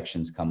the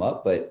objections come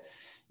up. But,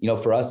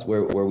 for us,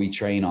 where we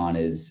train on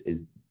is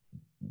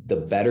the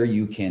better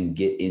you can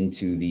get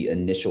into the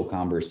initial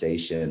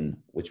conversation,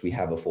 which we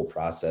have a full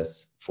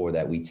process for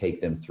that. We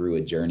take them through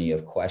a journey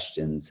of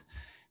questions.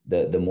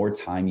 The more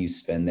time you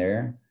spend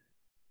there,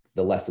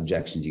 the less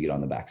objections you get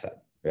on the backside,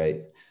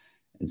 right?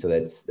 And so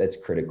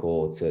that's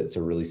critical to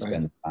really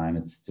spend the time.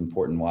 It's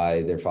important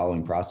why they're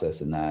following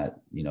process, and that,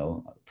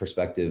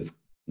 prospective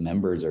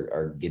members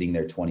are getting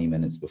there 20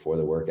 minutes before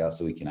the workout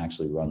so we can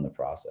actually run the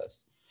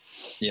process.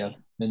 Yeah.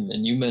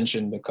 And you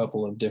mentioned a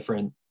couple of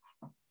different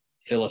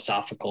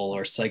philosophical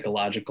or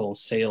psychological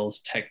sales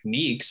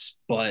techniques,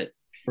 but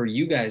for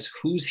you guys,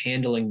 who's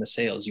handling the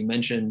sales? You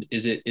mentioned,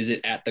 is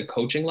it at the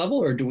coaching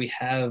level, or do we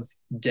have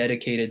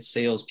dedicated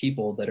sales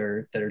people that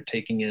are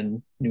taking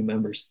in new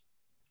members?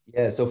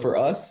 Yeah. So for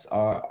us,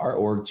 our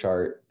org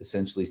chart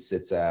essentially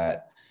sits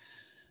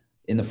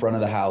in the front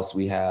of the house.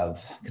 We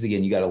have, because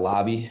again, you got a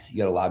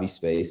lobby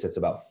space that's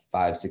about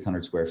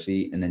 500-600 square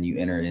feet. And then you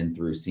enter in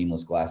through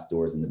seamless glass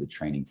doors into the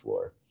training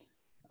floor.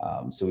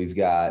 So we've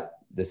got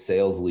the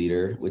sales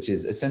leader, which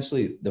is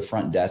essentially the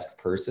front desk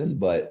person,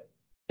 but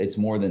it's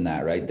more than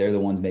that, right? They're the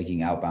ones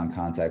making outbound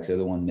contacts. They're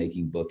the ones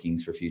making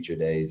bookings for future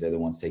days. They're the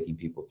ones taking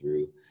people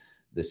through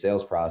the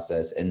sales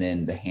process. And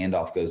then the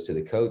handoff goes to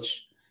the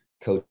coach.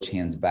 Coach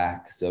hands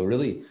back. So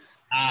really,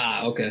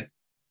 okay.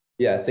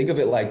 Yeah. Think of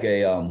it like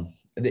the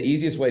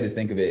easiest way to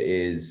think of it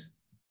is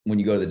when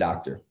you go to the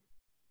doctor,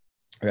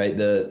 right?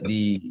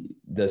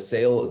 The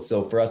sale.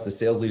 So for us, the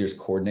sales leader is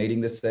coordinating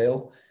the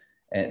sale,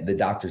 and the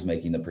doctor's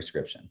making the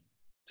prescription.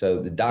 So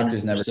the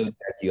doctor's never going to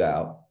check you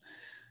out,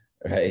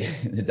 right?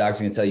 The doctor's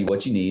going to tell you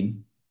what you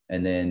need,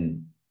 and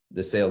then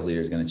the sales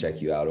leader is going to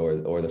check you out,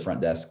 or the front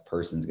desk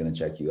person is going to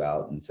check you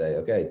out and say,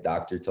 okay,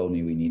 doctor told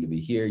me we need to be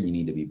here. You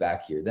need to be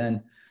back here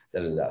then.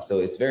 So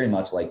it's very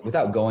much like,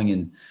 without going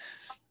in,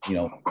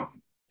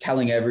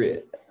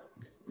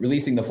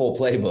 releasing the full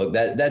playbook,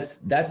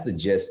 that's the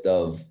gist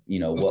of,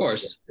 what we're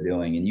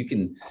doing. And you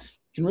can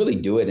really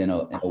do it in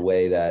a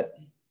way that,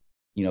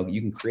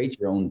 you can create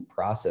your own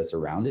process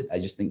around it. I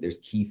just think there's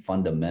key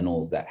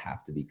fundamentals that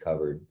have to be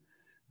covered.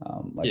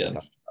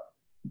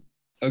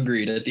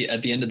 Agreed. At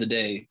the end of the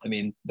day, I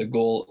mean, the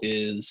goal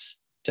is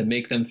to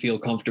make them feel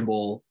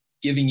comfortable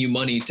giving you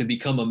money to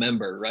become a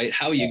member, right?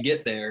 How you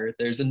get there,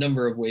 there's a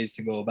number of ways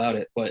to go about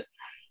it. But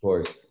of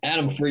course,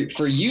 Adam,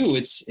 for you,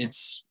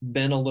 it's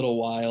been a little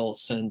while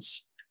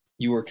since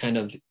you were kind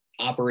of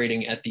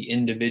operating at the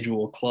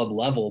individual club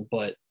level,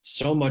 but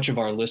so much of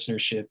our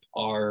listenership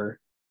are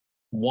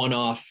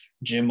one-off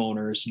gym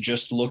owners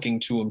just looking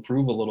to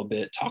improve a little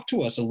bit. Talk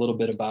to us a little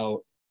bit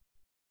about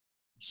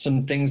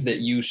some things that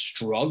you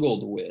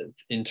struggled with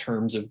in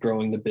terms of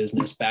growing the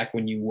business back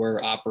when you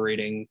were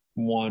operating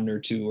 1 or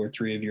 2 or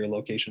 3 of your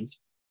locations.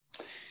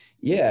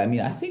 Yeah, I mean,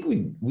 I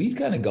think we've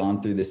kind of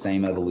gone through the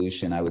same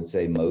evolution. I would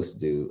say most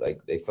do. Like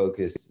they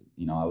focus,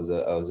 I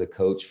was a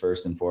coach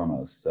first and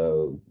foremost,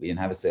 so we didn't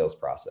have a sales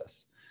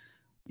process.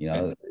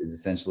 Is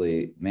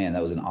essentially, man,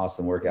 that was an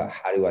awesome workout.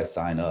 How do I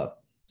sign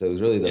up? So it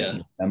was really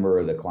the member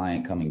or the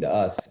client coming to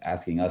us,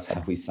 asking us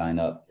how we sign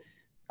up.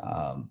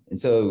 And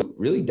so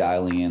really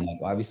dialing in, like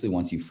obviously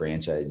once you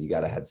franchise, you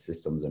got to have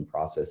systems and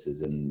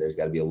processes, and there's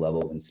got to be a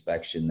level of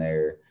inspection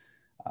there.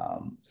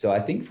 So I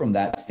think from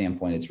that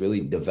standpoint, it's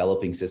really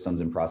developing systems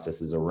and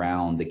processes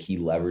around the key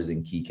levers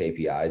and key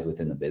KPIs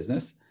within the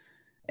business,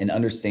 and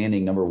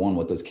understanding, number one,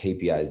 what those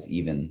KPIs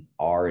even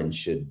are and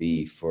should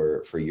be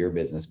for your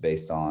business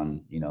based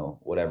on,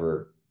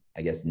 whatever,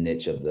 I guess,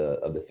 niche of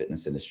the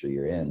fitness industry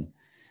you're in.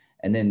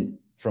 And then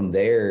from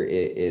there,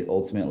 it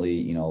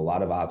ultimately, a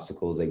lot of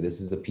obstacles. Like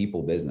this is a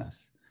people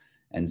business.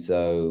 And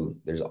so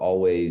there's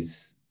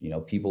always,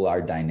 people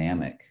are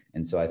dynamic.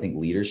 And so I think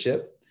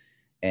leadership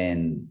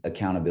and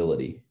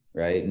accountability,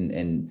 right?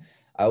 And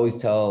I always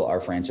tell our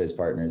franchise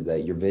partners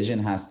that your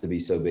vision has to be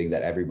so big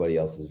that everybody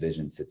else's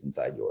vision sits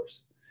inside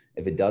yours.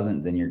 If it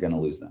doesn't, then you're going to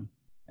lose them.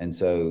 And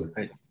so,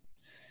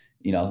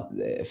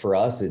 for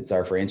us, it's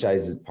our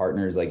franchise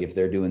partners. Like if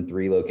they're doing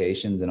 3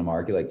 locations in a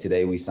market, like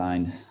today we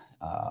signed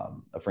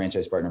a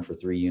franchise partner for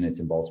 3 units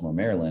in Baltimore,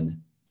 Maryland,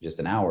 just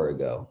an hour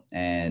ago.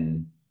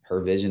 And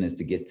her vision is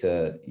to get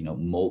to,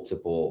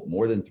 multiple,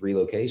 more than 3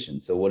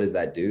 locations. So what does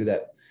that do?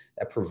 That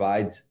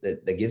provides,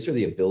 that gives her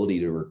the ability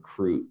to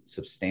recruit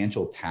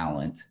substantial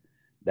talent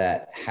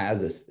that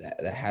has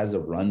a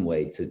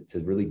runway to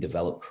really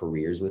develop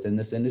careers within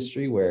this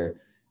industry, where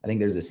I think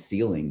there's a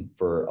ceiling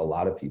for a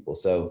lot of people.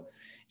 So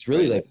it's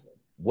really like,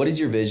 what is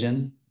your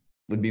vision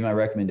would be my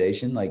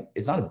recommendation. Like,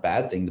 it's not a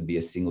bad thing to be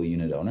a single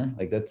unit owner.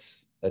 Like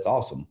that's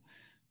awesome,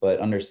 but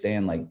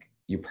understand, like,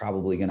 you're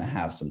probably going to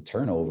have some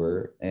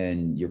turnover,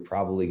 and you're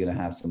probably going to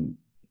have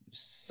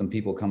some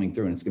people coming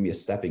through, and it's going to be a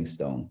stepping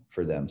stone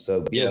for them.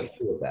 So be okay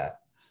with that.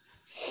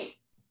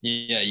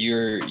 Yeah.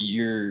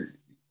 You're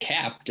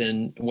capped,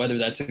 and whether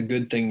that's a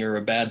good thing or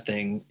a bad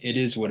thing, it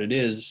is what it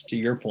is. To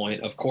your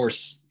point, of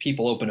course,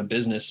 people open a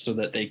business so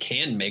that they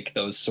can make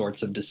those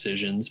sorts of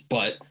decisions,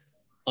 but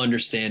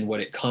understand what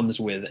it comes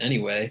with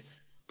anyway.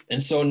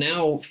 And so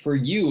now for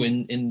you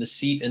in the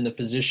seat and the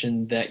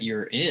position that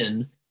you're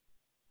in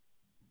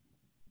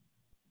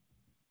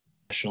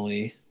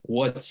nationally,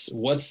 what's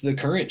the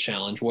current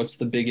challenge? What's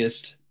the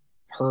biggest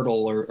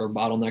hurdle or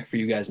bottleneck for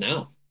you guys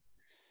now?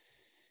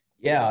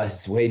 Yeah,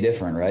 it's way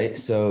different, right?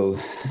 So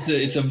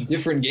it's a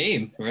different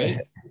game, right?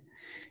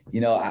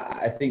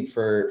 I think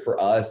for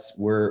us,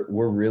 we're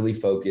really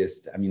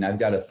focused. I mean, I've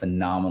got a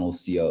phenomenal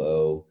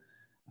COO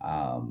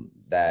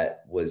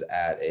that was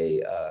at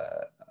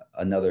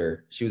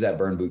she was at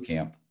Burn Boot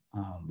Camp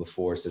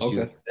before. So she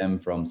was with them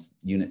from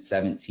unit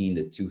 17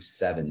 to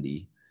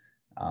 270.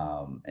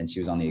 And she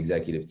was on the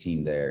executive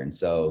team there. And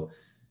so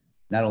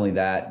not only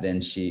that, then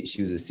she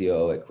was a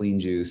COO at Clean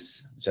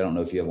Juice, which I don't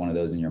know if you have one of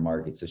those in your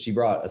market. So she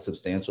brought a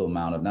substantial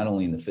amount of, not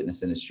only in the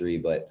fitness industry,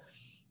 but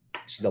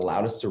she's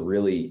allowed us to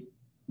really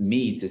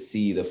to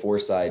see the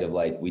foresight of,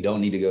 like, we don't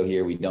need to go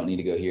here. We don't need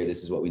to go here.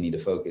 This is what we need to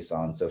focus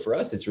on. So for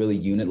us, it's really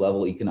unit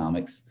level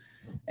economics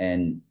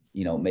and,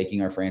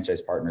 making our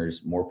franchise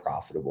partners more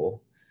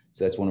profitable.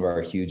 So that's one of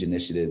our huge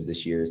initiatives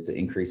this year, is to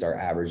increase our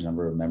average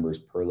number of members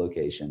per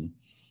location.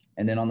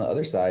 And then on the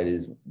other side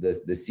is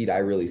the seat I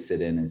really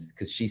sit in, is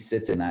because she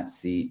sits in that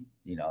seat,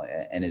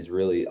 and is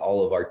really,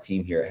 all of our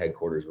team here at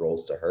headquarters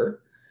rolls to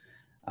her.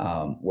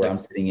 Where I'm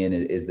sitting in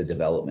is the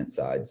development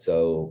side.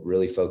 So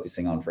really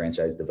focusing on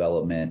franchise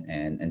development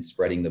and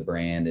spreading the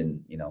brand,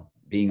 and,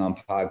 being on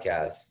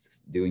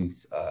podcasts, doing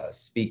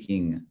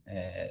speaking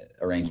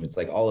arrangements,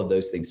 like all of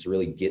those things to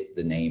really get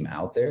the name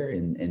out there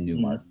in new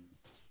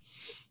markets.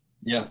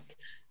 Yeah.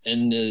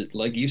 And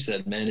like you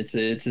said, man, it's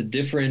a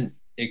different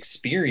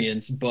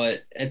experience,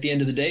 but at the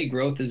end of the day,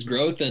 growth is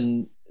growth,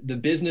 and the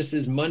business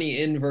is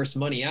money in versus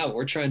money out.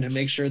 We're trying to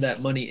make sure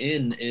that money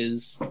in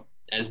is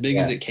as big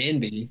as it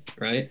can be,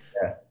 right?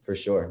 Yeah, for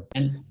sure.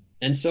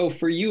 And so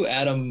for you,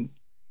 Adam,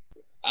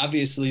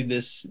 obviously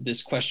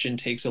this question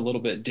takes a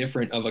little bit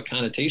different of a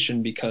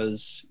connotation,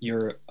 because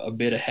you're a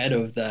bit ahead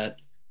of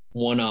that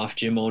one-off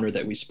gym owner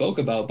that we spoke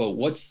about. But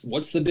what's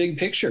the big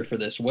picture for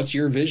this? What's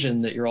your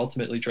vision that you're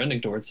ultimately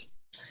trending towards?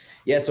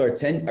 Yeah, so our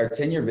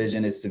 10-year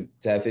vision is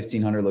to have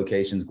 1,500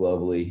 locations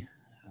globally.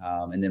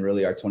 And then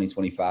really our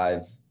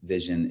 2025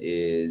 vision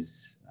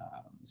is,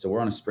 so we're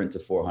on a sprint to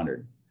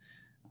 400.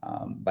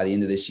 By the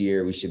end of this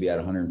year, we should be at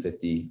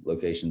 150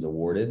 locations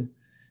awarded.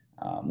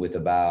 with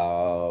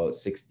about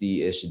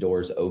 60-ish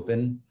doors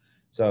open.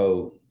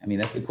 So, I mean,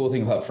 that's the cool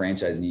thing about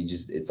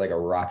franchising. It's like a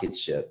rocket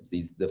ship.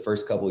 The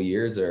first couple of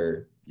years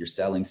you're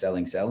selling.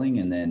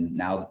 And then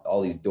now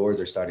all these doors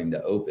are starting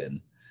to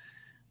open.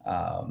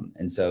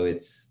 And so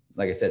it's,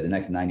 like I said, the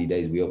next 90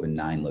 days, we open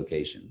 9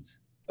 locations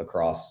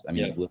across. I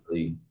mean, It's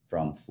literally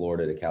from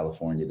Florida to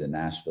California to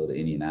Nashville to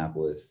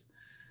Indianapolis.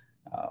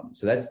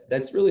 So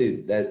that's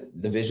really the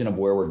vision of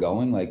where we're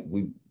going. Like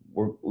we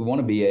want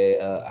to be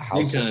a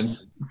house, a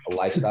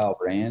lifestyle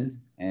brand,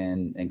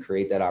 and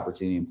create that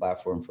opportunity and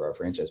platform for our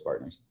franchise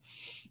partners.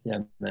 Yeah,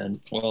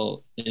 man.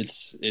 Well,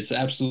 it's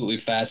absolutely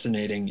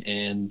fascinating,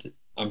 and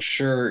I'm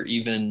sure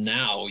even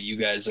now you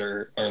guys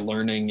are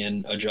learning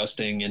and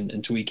adjusting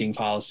and tweaking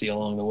policy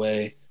along the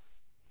way.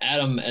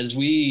 Adam, as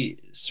we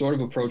sort of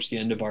approach the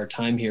end of our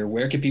time here,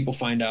 where can people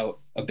find out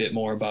a bit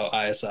more about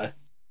ISI?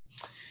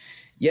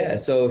 Yeah,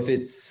 so if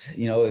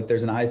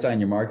there's an ISI in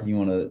your market, you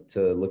want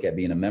to look at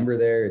being a member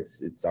there,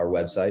 it's our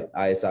website,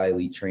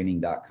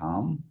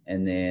 isielitetraining.com.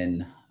 And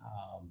then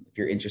if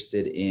you're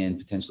interested in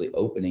potentially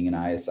opening an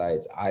ISI,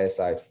 it's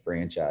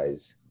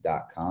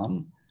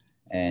isifranchise.com.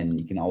 And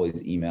you can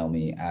always email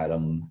me,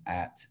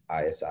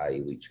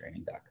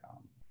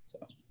 adam@isielitetraining.com. So,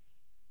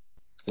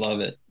 love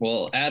it.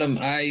 Well, Adam,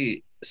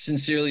 I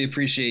sincerely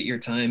appreciate your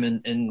time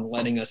and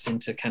letting us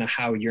into kind of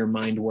how your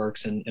mind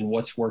works and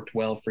what's worked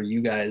well for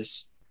you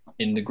guys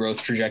in the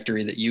growth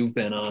trajectory that you've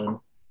been on.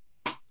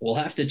 We'll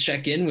have to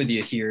check in with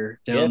you here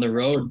down the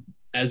road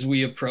as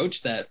we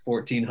approach that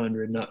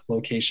 1,400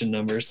 location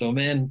number. So,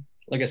 man,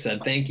 like I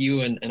said, thank you.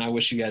 And I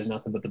wish you guys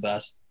nothing but the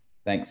best.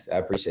 Thanks. I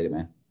appreciate it,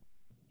 man.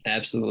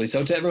 Absolutely.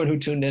 So to everyone who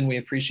tuned in, we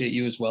appreciate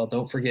you as well.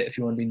 Don't forget, if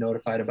you want to be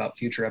notified about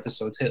future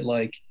episodes, hit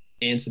like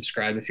and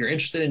subscribe. If you're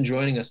interested in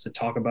joining us to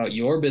talk about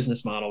your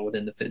business model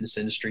within the fitness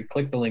industry,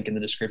 click the link in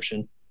the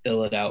description,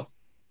 fill it out.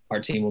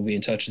 Our team will be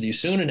in touch with you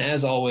soon. And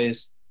as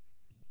always,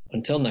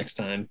 until next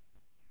time,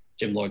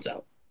 Gym Lords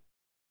out.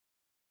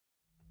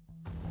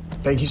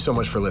 Thank you so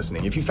much for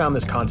listening. If you found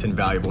this content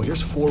valuable,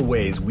 here's 4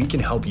 ways we can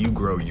help you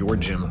grow your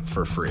gym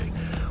for free.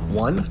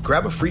 1,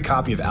 grab a free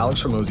copy of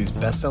Alex Hormozi's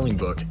best-selling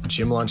book,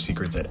 Gym Launch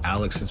Secrets, at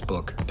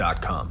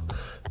alexsbook.com.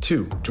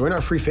 2, join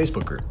our free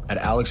Facebook group at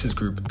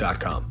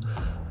alexsgroup.com.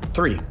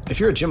 3, if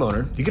you're a gym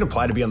owner, you can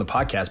apply to be on the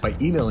podcast by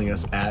emailing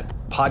us at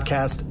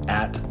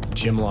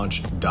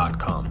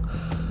podcast@gymlaunch.com.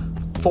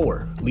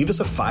 4, leave us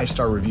a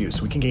 5-star review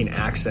so we can gain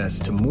access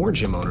to more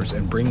gym owners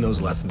and bring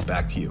those lessons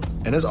back to you.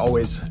 And as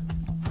always,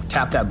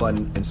 tap that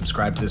button and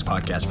subscribe to this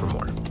podcast for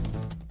more.